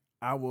country,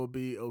 I will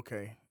be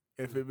okay.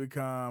 If it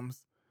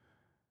becomes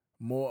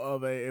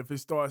if it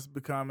starts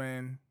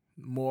becoming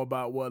more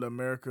about what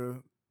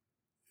America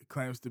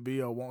claims to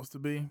be or wants to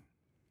be,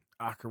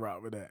 I can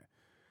rock with that,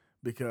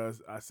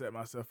 because I set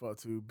myself up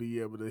to be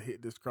able to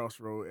hit this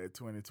crossroad at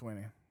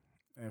 2020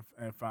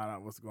 and find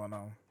out what's going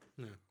on.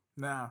 Yeah.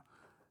 Now,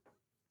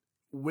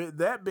 with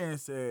that being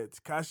said,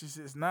 Tekashi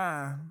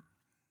 6ix9ine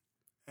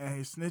and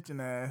his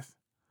snitching ass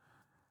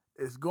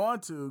is going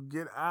to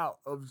get out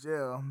of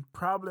jail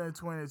probably in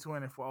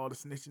 2020 for all the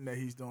snitching that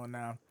he's doing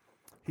now.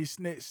 He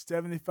snitched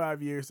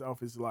 75 years off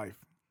his life.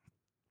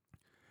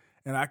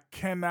 And I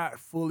cannot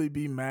fully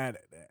be mad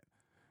at that.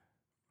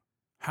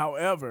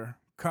 However,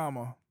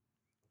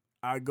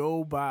 I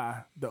go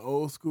by the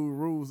old school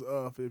rules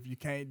of if you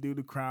can't do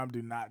the crime,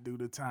 do not do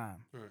the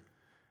time. Right.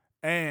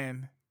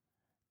 And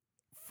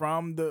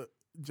from the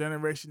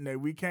generation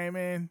that we came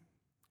in,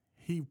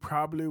 he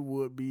probably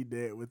would be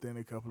dead within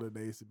a couple of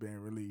days of being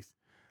released.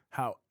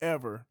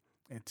 However,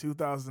 in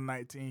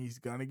 2019, he's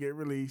going to get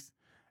released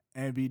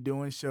and be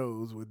doing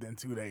shows within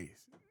 2 days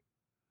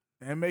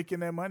and making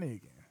that money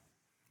again.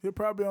 He'll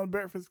probably be on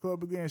Breakfast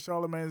Club again.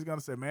 Charlamagne's going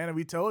to say, man,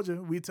 we told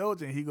you. And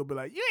he going to be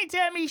like, you ain't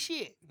telling me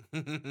shit.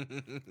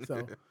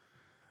 So,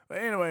 but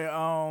anyway,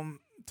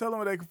 tell them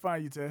where they can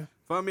find you, Ted.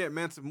 Find me at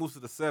Mansa Musa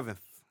the 7th.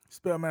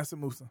 Spell Mansa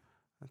Musa.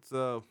 That's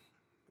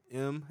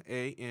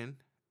MANSAMUSA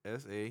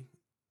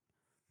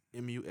the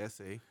You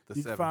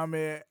 7th. can find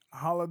me at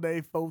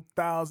Holiday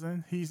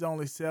 4000. He's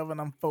only 7.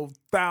 I'm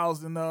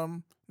 4,000 of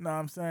them. You know what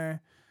I'm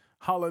saying?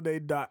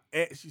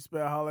 Holiday.x. You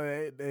spell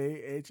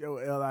holiday,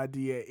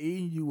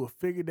 HOLIDAE. You will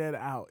figure that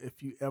out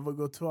if you ever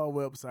go to our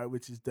website,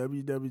 which is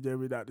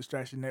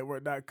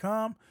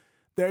www.distractionnetwork.com.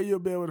 There you'll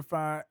be able to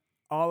find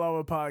all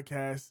our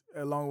podcasts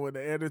along with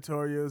the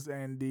editorials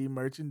and the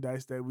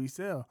merchandise that we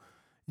sell.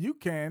 You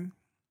can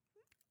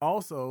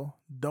also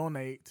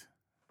donate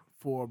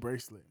for a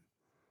bracelet.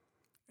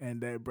 And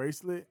that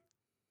bracelet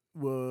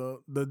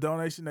the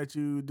donation that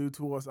you do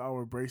towards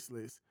our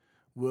bracelets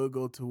will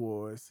go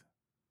towards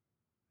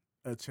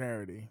a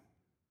charity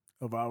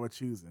of our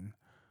choosing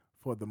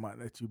for the month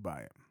that you buy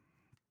it.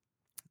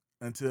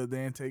 Until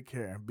then, take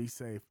care. Be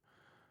safe.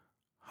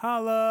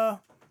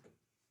 Holla!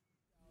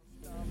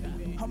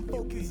 I'm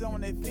focused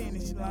on that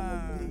finish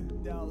line.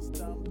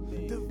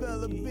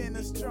 Developing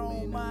a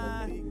strong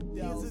mind.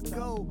 Years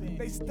ago,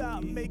 they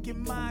stopped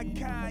making my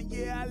kind.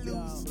 Yeah, I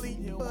lose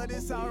sleep, but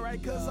it's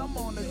alright cause I'm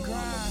on the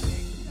grind.